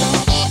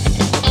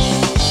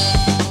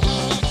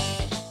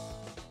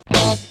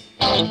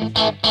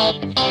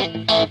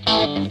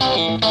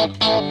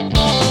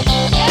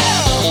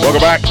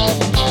 Welcome back.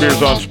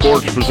 Spears on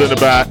Sports, presented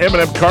by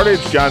M&M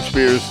Cartage. John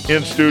Spears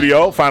in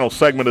studio. Final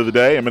segment of the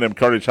day. M&M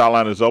Cartage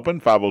hotline is open,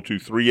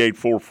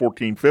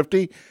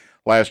 502-384-1450.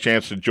 Last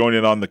chance to join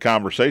in on the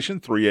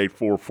conversation,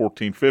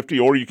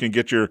 384-1450. Or you can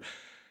get your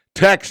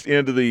text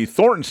into the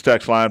Thornton's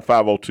text line,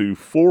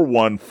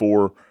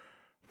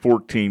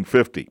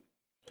 502-414-1450.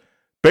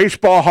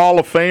 Baseball Hall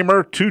of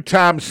Famer,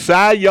 2-time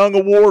Cy Young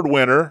Award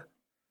winner,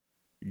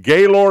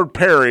 Gaylord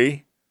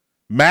Perry,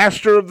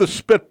 master of the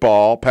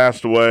spitball,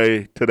 passed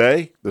away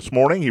this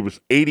morning. He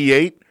was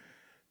 88,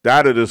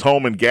 died at his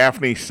home in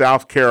Gaffney,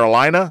 South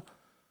Carolina,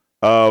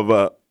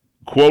 of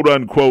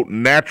quote-unquote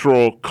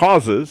natural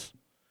causes.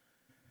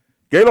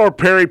 Gaylord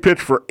Perry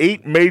pitched for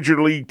 8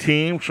 major league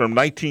teams from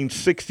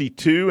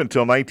 1962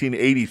 until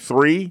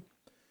 1983.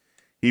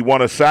 He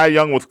won a Cy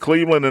Young with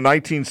Cleveland in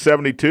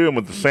 1972 and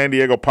with the San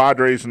Diego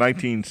Padres in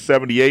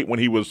 1978 when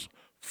he was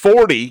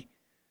 40,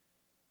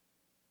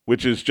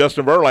 which is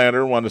Justin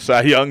Verlander won the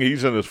Cy Young.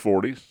 He's in his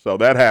 40s, so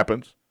that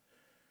happens.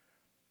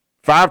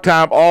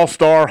 5-time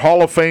All-Star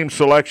Hall of Fame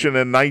selection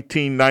in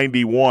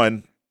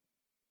 1991.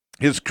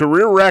 His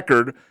career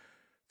record,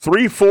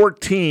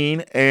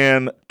 314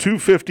 and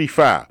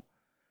 255.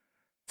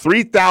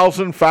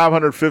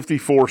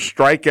 3,554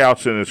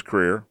 strikeouts in his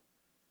career.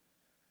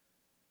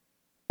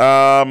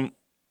 Had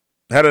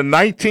a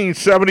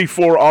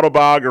 1974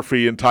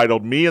 autobiography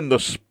entitled Me and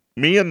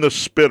the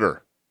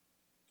Spitter.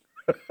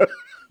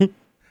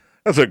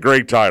 That's a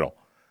great title.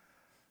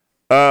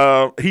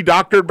 He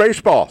doctored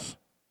baseballs.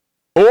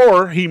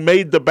 Or he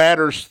made the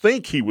batters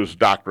think he was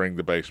doctoring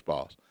the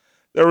baseballs.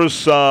 There was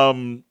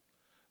some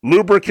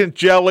lubricant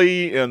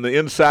jelly in the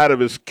inside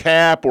of his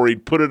cap, or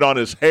he'd put it on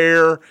his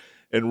hair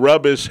and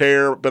rub his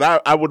hair.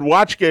 But I would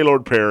watch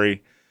Gaylord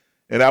Perry,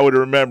 and I would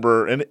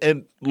remember,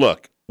 and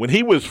look, when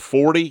he was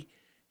 40,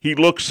 he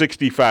looked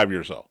 65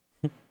 years old.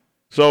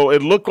 So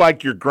it looked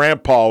like your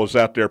grandpa was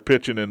out there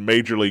pitching in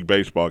Major League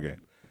Baseball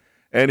games.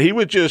 And he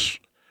would just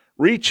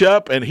reach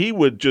up and he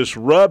would just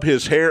rub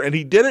his hair, and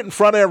he did it in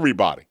front of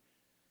everybody.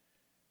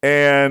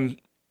 And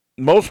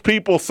most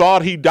people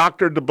thought he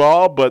doctored the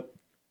ball, but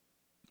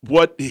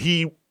what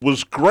he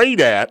was great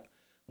at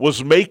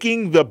was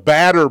making the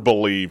batter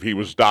believe he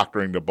was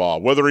doctoring the ball,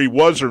 whether he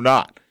was or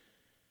not.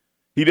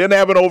 He didn't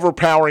have an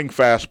overpowering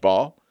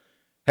fastball.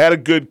 Had a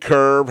good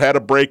curve, had a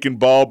breaking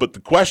ball, but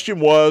the question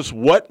was,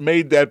 what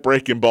made that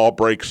breaking ball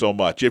break so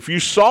much? If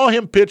you saw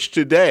him pitch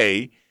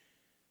today,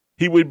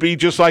 he would be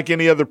just like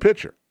any other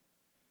pitcher.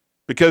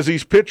 Because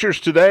these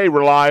pitchers today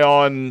rely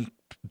on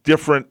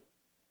different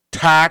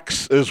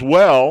tacks as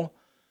well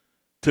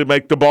to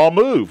make the ball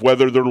move,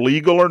 whether they're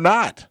legal or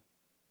not.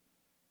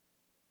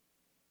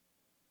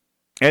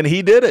 And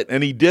he did it,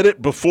 and he did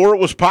it before it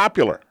was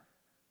popular,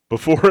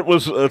 before it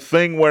was a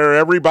thing where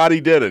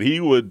everybody did it. He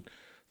would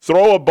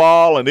throw a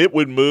ball and it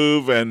would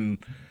move, and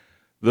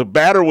the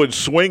batter would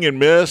swing and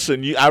miss.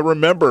 And I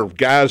remember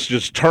guys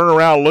just turn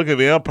around looking at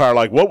the umpire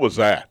like, what was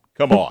that?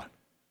 Come on.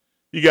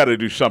 You got to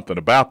do something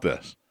about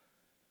this.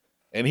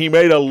 And he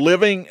made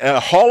a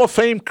Hall of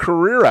Fame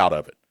career out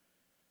of it.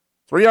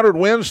 300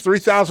 wins,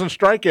 3,000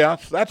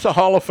 strikeouts. That's a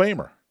Hall of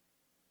Famer,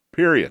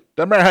 period.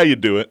 Doesn't matter how you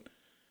do it.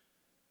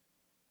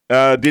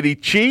 Did he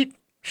cheat?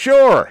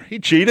 Sure, he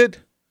cheated.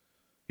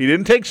 He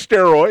didn't take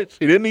steroids.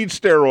 He didn't need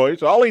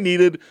steroids. All he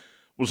needed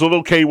was a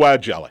little KY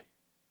jelly.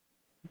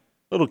 A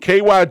little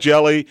KY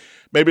jelly,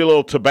 maybe a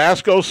little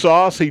Tabasco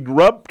sauce. He'd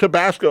rub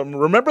Tabasco.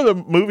 Remember the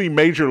movie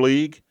Major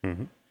League?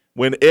 Mm-hmm.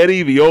 When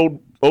Eddie, the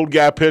old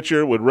guy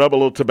pitcher, would rub a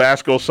little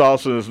Tabasco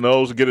sauce in his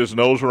nose and get his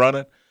nose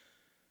running?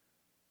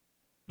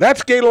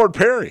 That's Gaylord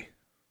Perry.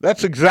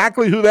 That's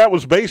exactly who that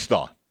was based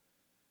on.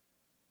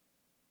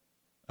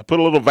 I put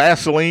a little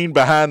Vaseline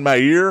behind my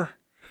ear.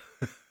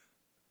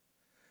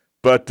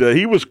 But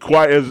he was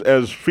quite,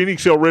 as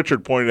Phoenix Hill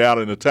Richard pointed out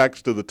in the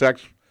text to the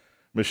text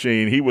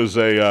machine, he was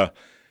a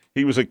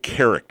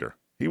character.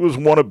 He was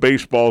one of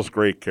baseball's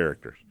great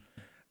characters.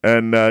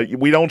 And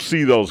we don't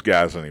see those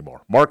guys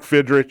anymore. Mark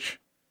Fidrich,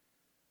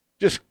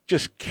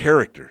 just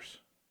characters.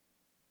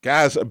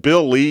 Guys,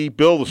 Bill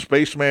the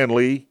Spaceman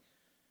Lee.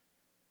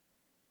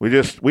 We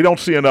don't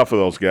see enough of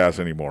those guys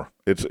anymore.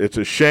 It's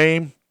a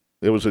shame.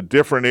 It was a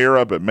different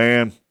era, but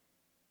man,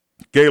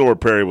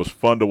 Gaylord Perry was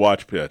fun to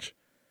watch pitch.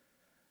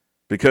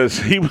 Because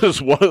he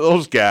was one of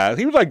those guys.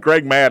 He was like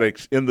Greg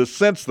Maddux in the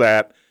sense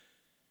that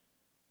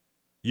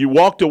you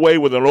walked away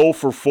with an 0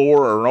 for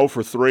 4 or an 0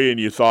 for 3 and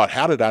you thought,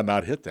 how did I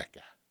not hit that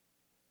guy?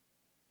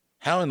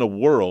 How in the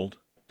world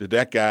did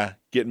that guy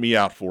get me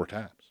out 4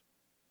 times?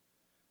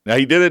 Now,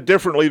 he did it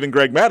differently than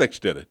Greg Maddux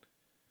did it,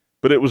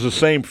 but it was the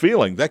same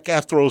feeling. That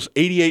guy throws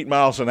 88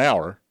 miles an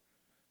hour,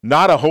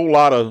 not a whole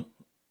lot of,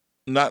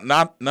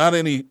 not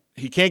any,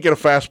 he can't get a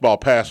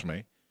fastball past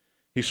me.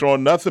 He's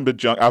throwing nothing but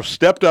junk. I've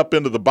stepped up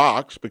into the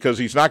box because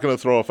he's not going to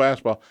throw a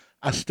fastball.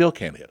 I still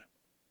can't hit him.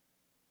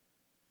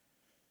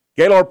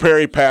 Gaylord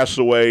Perry passed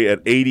away at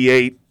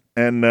 88,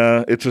 and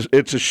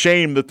it's a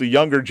shame that the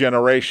younger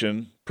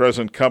generation,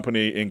 present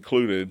company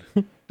included,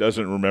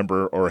 doesn't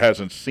remember or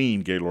hasn't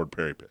seen Gaylord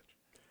Perry pitch.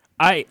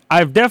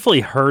 I've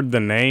definitely heard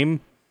the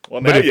name. Well,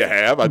 now you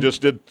have. I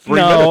just did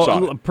 3 minutes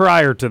on it.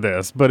 Prior to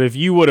this, but if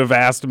you would have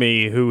asked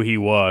me who he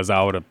was,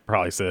 I would have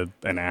probably said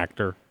an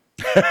actor.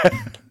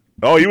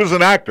 Oh, he was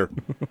an actor.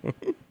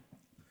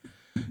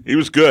 He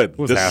was good.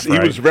 He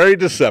was very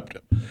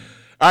deceptive.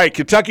 All right,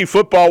 Kentucky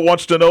football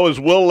wants to know,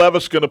 is Will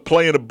Levis going to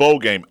play in a bowl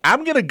game?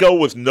 I'm going to go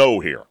with no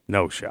here.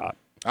 No shot.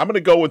 I'm going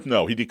to go with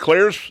no. He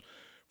declares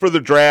for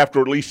the draft,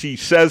 or at least he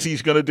says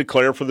he's going to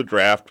declare for the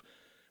draft,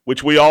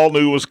 which we all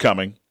knew was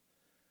coming.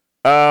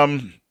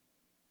 I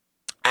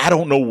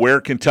don't know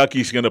where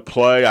Kentucky's going to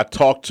play. I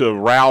talked to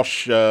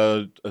Roush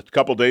a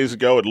couple days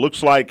ago. It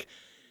looks like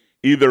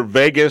either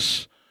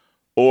Vegas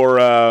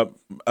or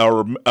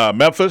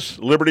Memphis,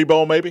 Liberty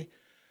Bowl maybe.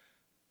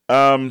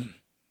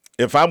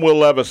 If I'm Will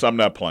Levis, I'm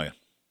not playing.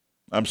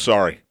 I'm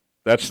sorry.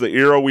 That's the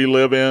era we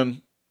live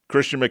in.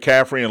 Christian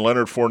McCaffrey and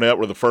Leonard Fournette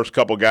were the first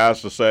couple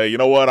guys to say, you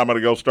know what, I'm going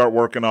to go start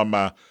working on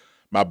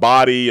my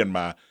body and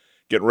my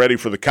getting ready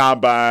for the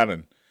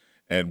combine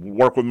and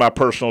work with my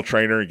personal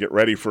trainer and get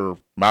ready for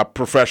my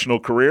professional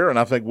career. And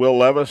I think Will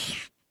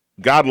Levis,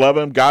 God love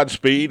him,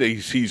 Godspeed.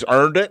 He's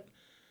earned it,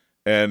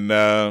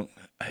 and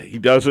he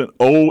doesn't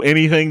owe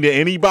anything to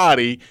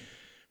anybody.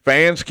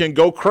 Fans can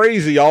go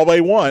crazy all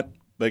they want.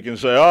 They can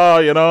say, oh,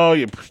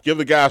 you give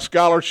the guy a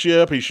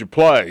scholarship, he should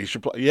play.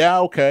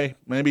 Yeah, okay,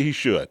 maybe he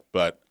should,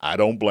 but I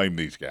don't blame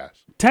these guys.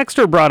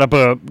 Texter brought up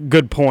a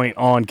good point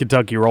on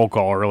Kentucky roll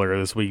call earlier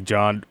this week,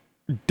 John.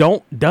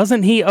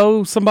 Doesn't he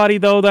owe somebody,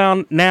 though,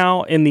 down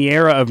now in the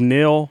era of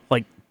nil?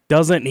 Like,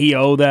 doesn't he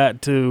owe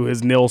that to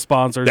his nil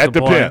sponsors? That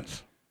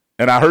depends.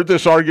 And I heard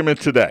this argument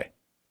today.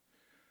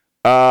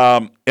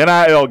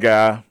 NIL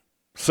guy,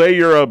 say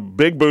you're a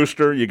big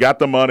booster, you got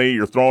the money,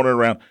 you're throwing it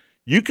around.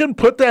 You can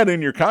put that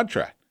in your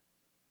contract.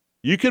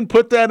 You can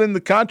put that in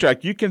the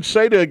contract. You can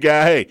say to a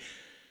guy, hey,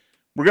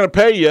 we're going to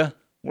pay you.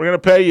 We're going to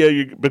pay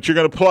you, but you're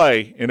going to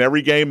play in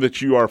every game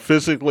that you are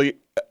physically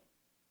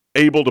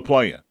able to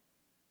play in.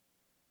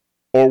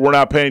 Or we're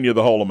not paying you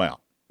the whole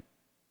amount.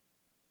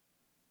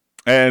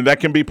 And that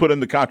can be put in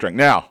the contract.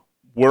 Now,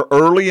 we're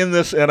early in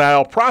this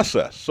NIL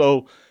process,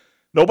 so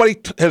nobody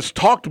has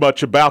talked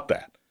much about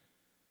that.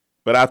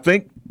 But I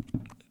think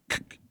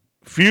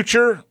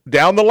future,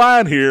 down the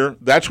line here,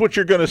 that's what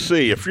you're going to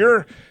see. If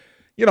you're,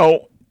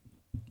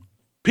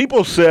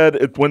 people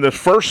said when this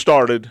first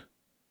started,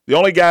 the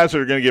only guys that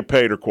are going to get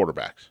paid are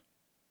quarterbacks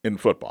in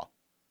football.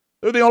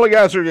 They're the only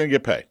guys that are going to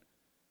get paid.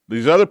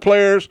 These other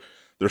players,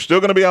 they're still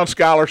going to be on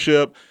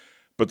scholarship,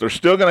 but they're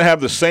still going to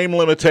have the same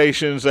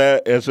limitations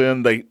as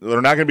in they're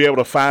not going to be able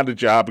to find a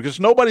job because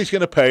nobody's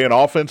going to pay an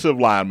offensive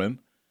lineman.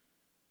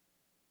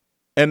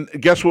 And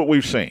guess what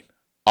we've seen?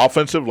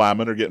 Offensive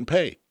linemen are getting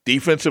paid.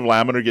 Defensive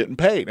linemen are getting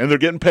paid, and they're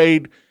getting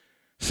paid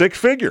six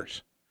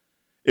figures.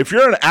 If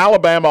you're an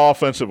Alabama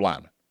offensive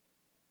lineman,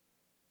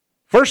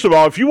 first of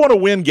all, if you want to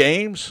win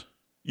games,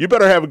 you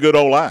better have a good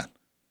O-line,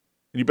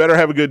 and you better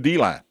have a good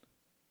D-line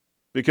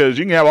because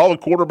you can have all the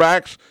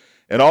quarterbacks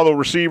and all the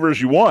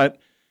receivers you want.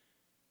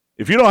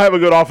 If you don't have a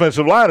good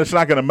offensive line, it's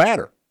not going to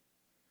matter.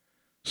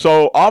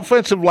 So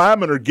offensive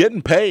linemen are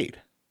getting paid.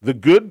 The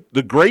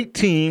great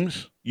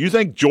teams, you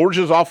think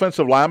Georgia's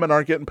offensive linemen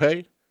aren't getting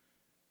paid?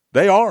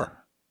 They are.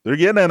 They're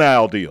getting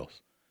NIL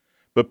deals.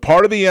 But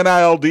part of the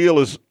NIL deal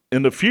is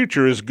in the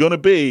future is going to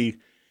be,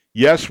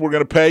 yes, we're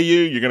going to pay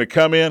you. You're going to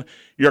come in.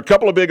 You're a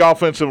couple of big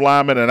offensive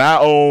linemen, and I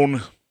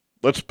own,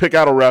 let's pick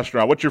out a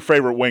restaurant. What's your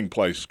favorite wing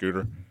place,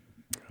 Scooter?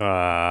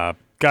 Got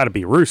to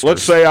be Rooster.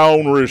 Let's say I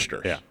own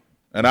Roosters. Yeah.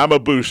 And I'm a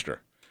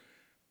booster.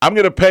 I'm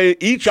going to pay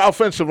each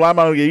offensive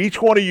lineman, I'm going to get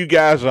each one of you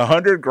guys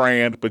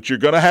 $100,000, but you're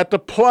going to have to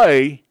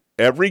play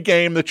every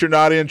game that you're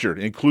not injured,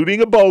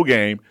 including a bowl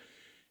game.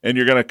 And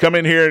you're going to come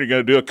in here and you're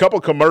going to do a couple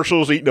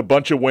commercials eating a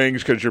bunch of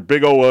wings because you're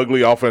big old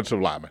ugly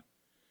offensive lineman.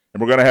 And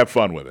we're going to have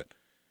fun with it.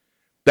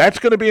 That's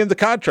going to be in the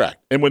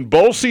contract. And when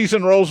bowl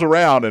season rolls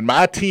around and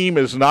my team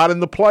is not in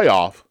the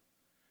playoff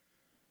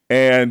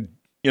and,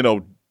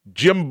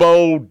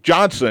 Jimbo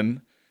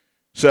Johnson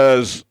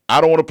says,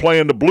 I don't want to play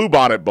in the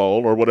Bluebonnet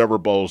Bowl or whatever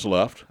bowl's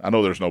left. I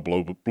know there's no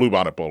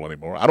Bluebonnet Bowl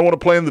anymore. I don't want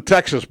to play in the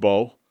Texas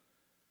Bowl.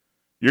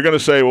 You're going to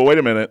say, well, wait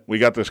a minute. We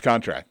got this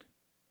contract.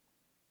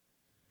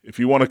 If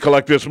you want to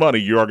collect this money,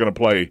 you are going to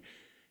play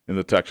in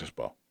the Texas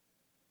Bowl.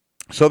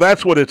 So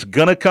that's what it's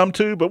going to come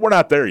to, but we're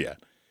not there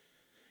yet.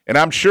 And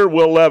I'm sure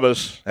Will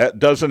Levis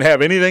doesn't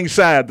have anything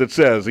signed that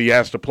says he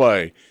has to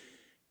play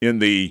in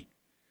the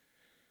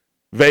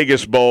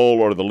Vegas Bowl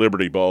or the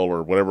Liberty Bowl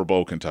or whatever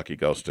bowl Kentucky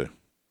goes to.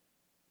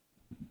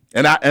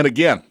 And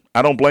again,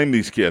 I don't blame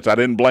these kids. I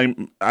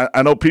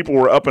know people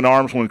were up in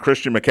arms when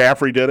Christian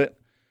McCaffrey did it,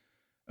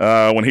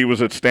 when he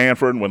was at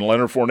Stanford, when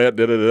Leonard Fournette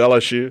did it at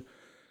LSU.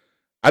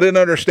 I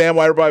didn't understand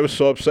why everybody was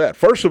so upset.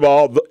 First of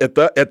all, at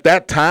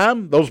that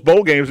time, those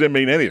bowl games didn't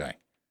mean anything.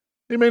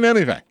 They didn't mean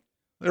anything.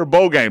 They were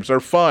bowl games. They're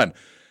fun.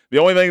 The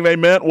only thing they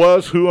meant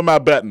was, who am I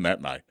betting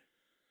that night?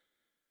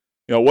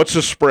 What's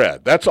the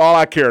spread? That's all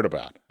I cared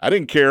about. I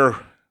didn't care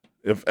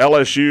if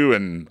LSU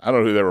and I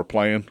don't know who they were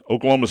playing,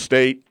 Oklahoma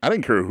State. I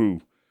didn't care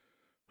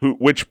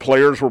which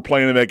players were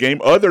playing in that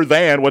game, other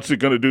than what's it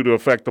going to do to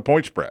affect the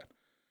point spread.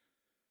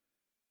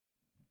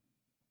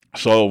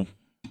 So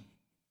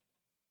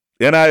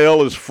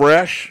NIL is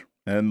fresh,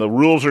 and the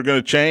rules are going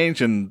to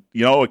change. And,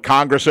 if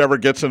Congress ever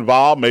gets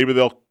involved, maybe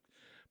they'll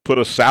put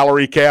a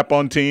salary cap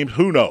on teams.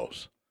 Who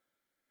knows?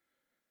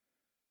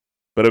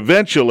 But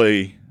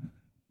eventually,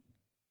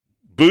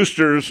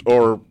 boosters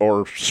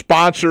or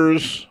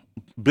sponsors,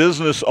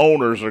 business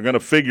owners are going to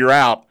figure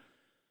out,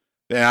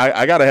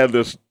 I got to have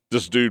this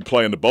dude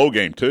playing the bowl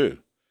game too.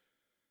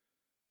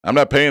 I'm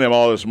not paying him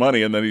all this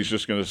money, and then he's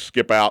just going to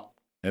skip out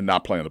and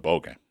not play in the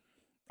bowl game.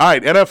 All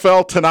right,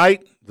 NFL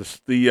tonight.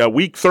 The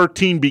Week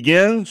 13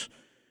 begins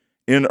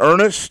in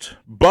earnest.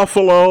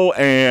 Buffalo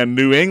and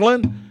New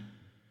England,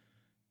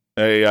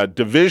 a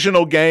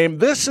divisional game.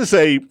 This is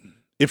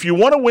if you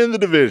want to win the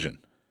division,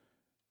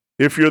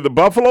 if you're the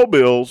Buffalo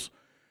Bills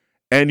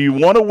and you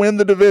want to win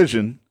the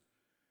division,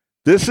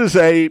 This is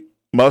a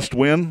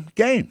must-win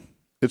game.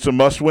 It's a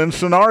must-win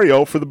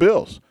scenario for the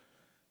Bills.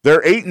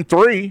 They're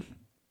 8-3,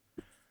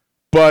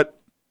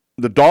 but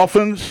the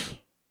Dolphins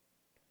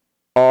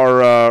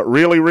are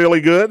really,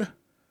 really good.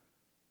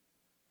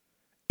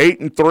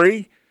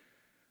 8-3.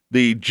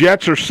 The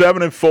Jets are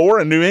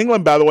 7-4, and New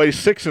England, by the way,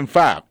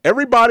 6-5.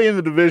 Everybody in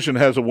the division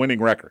has a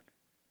winning record.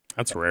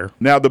 That's rare.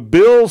 Now the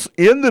Bills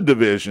in the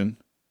division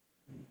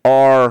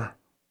are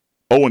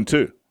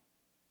 0-2.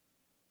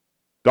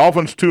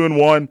 Dolphins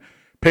 2-1.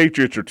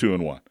 Patriots are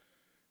 2-1.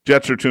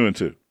 Jets are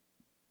 2-2.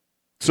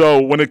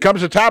 So when it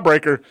comes to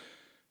tiebreaker,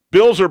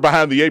 Bills are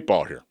behind the 8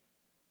 ball here.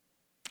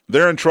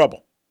 They're in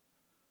trouble.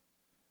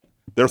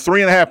 They're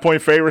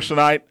 3.5-point favorites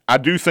tonight. I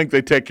do think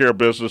they take care of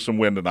business and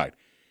win tonight.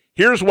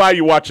 Here's why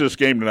you watch this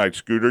game tonight,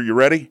 Scooter. You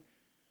ready?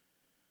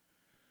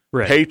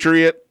 Right.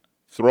 Patriot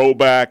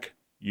throwback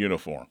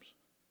uniforms.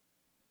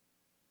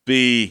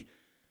 The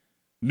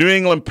New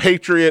England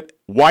Patriot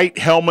white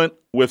helmet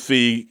with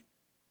the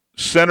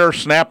center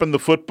snapping the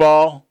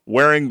football,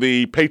 wearing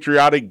the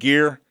patriotic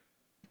gear.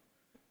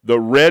 The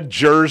red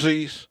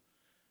jerseys,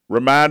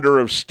 reminder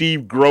of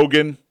Steve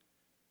Grogan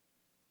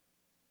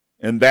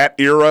and that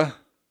era.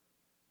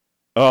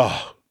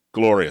 Oh,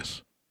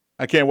 glorious.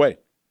 I can't wait.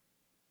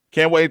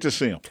 Can't wait to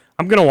see them.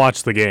 I'm going to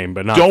watch the game,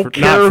 but not don't for,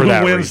 care not for who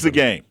that wins reason. the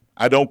game.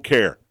 I don't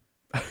care.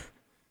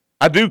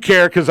 I do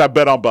care because I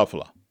bet on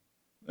Buffalo,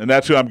 and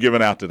that's who I'm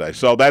giving out today.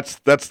 So that's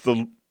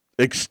the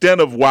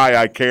extent of why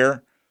I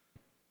care.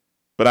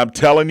 But I'm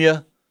telling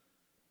you,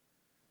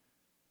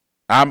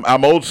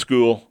 I'm old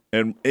school,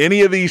 and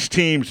any of these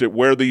teams that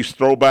wear these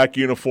throwback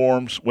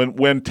uniforms,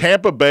 when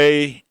Tampa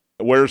Bay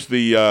wears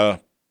the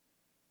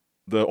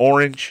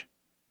orange,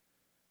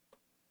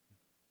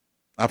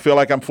 I feel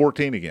like I'm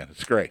 14 again.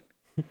 It's great.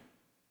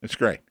 It's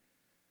great.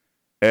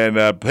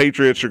 And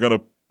Patriots are going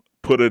to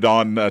put it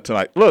on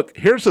tonight. Look,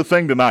 here's the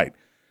thing tonight.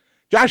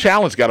 Josh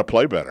Allen's got to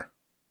play better.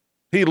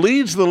 He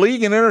leads the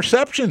league in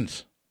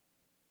interceptions.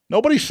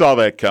 Nobody saw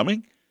that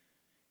coming.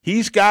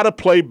 He's got to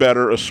play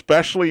better,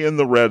 especially in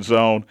the red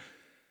zone.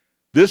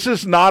 This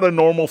is not a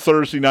normal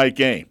Thursday night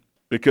game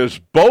because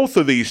both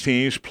of these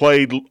teams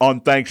played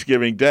on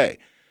Thanksgiving Day.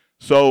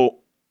 So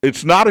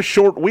it's not a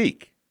short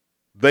week.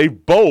 They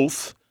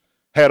both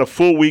had a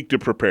full week to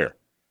prepare.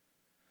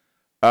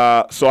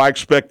 So I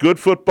expect good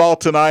football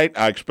tonight.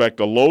 I expect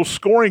a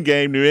low-scoring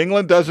game. New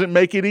England doesn't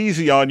make it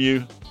easy on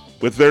you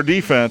with their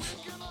defense.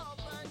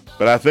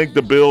 But I think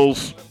the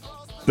Bills,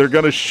 they're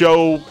going to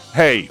show,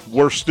 hey,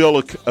 we're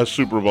still a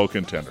Super Bowl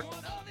contender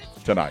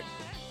tonight.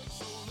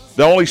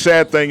 The only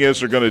sad thing is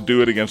they're going to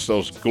do it against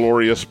those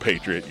glorious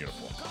Patriot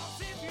uniforms.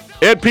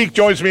 Ed Peak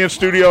joins me in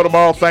studio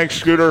tomorrow. Thanks,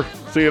 Scooter.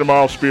 See you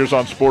tomorrow. Spears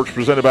on Sports,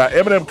 presented by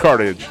M&M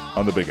Cartage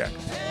on the Big X.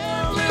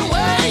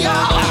 Everywhere,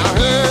 y'all. I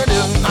heard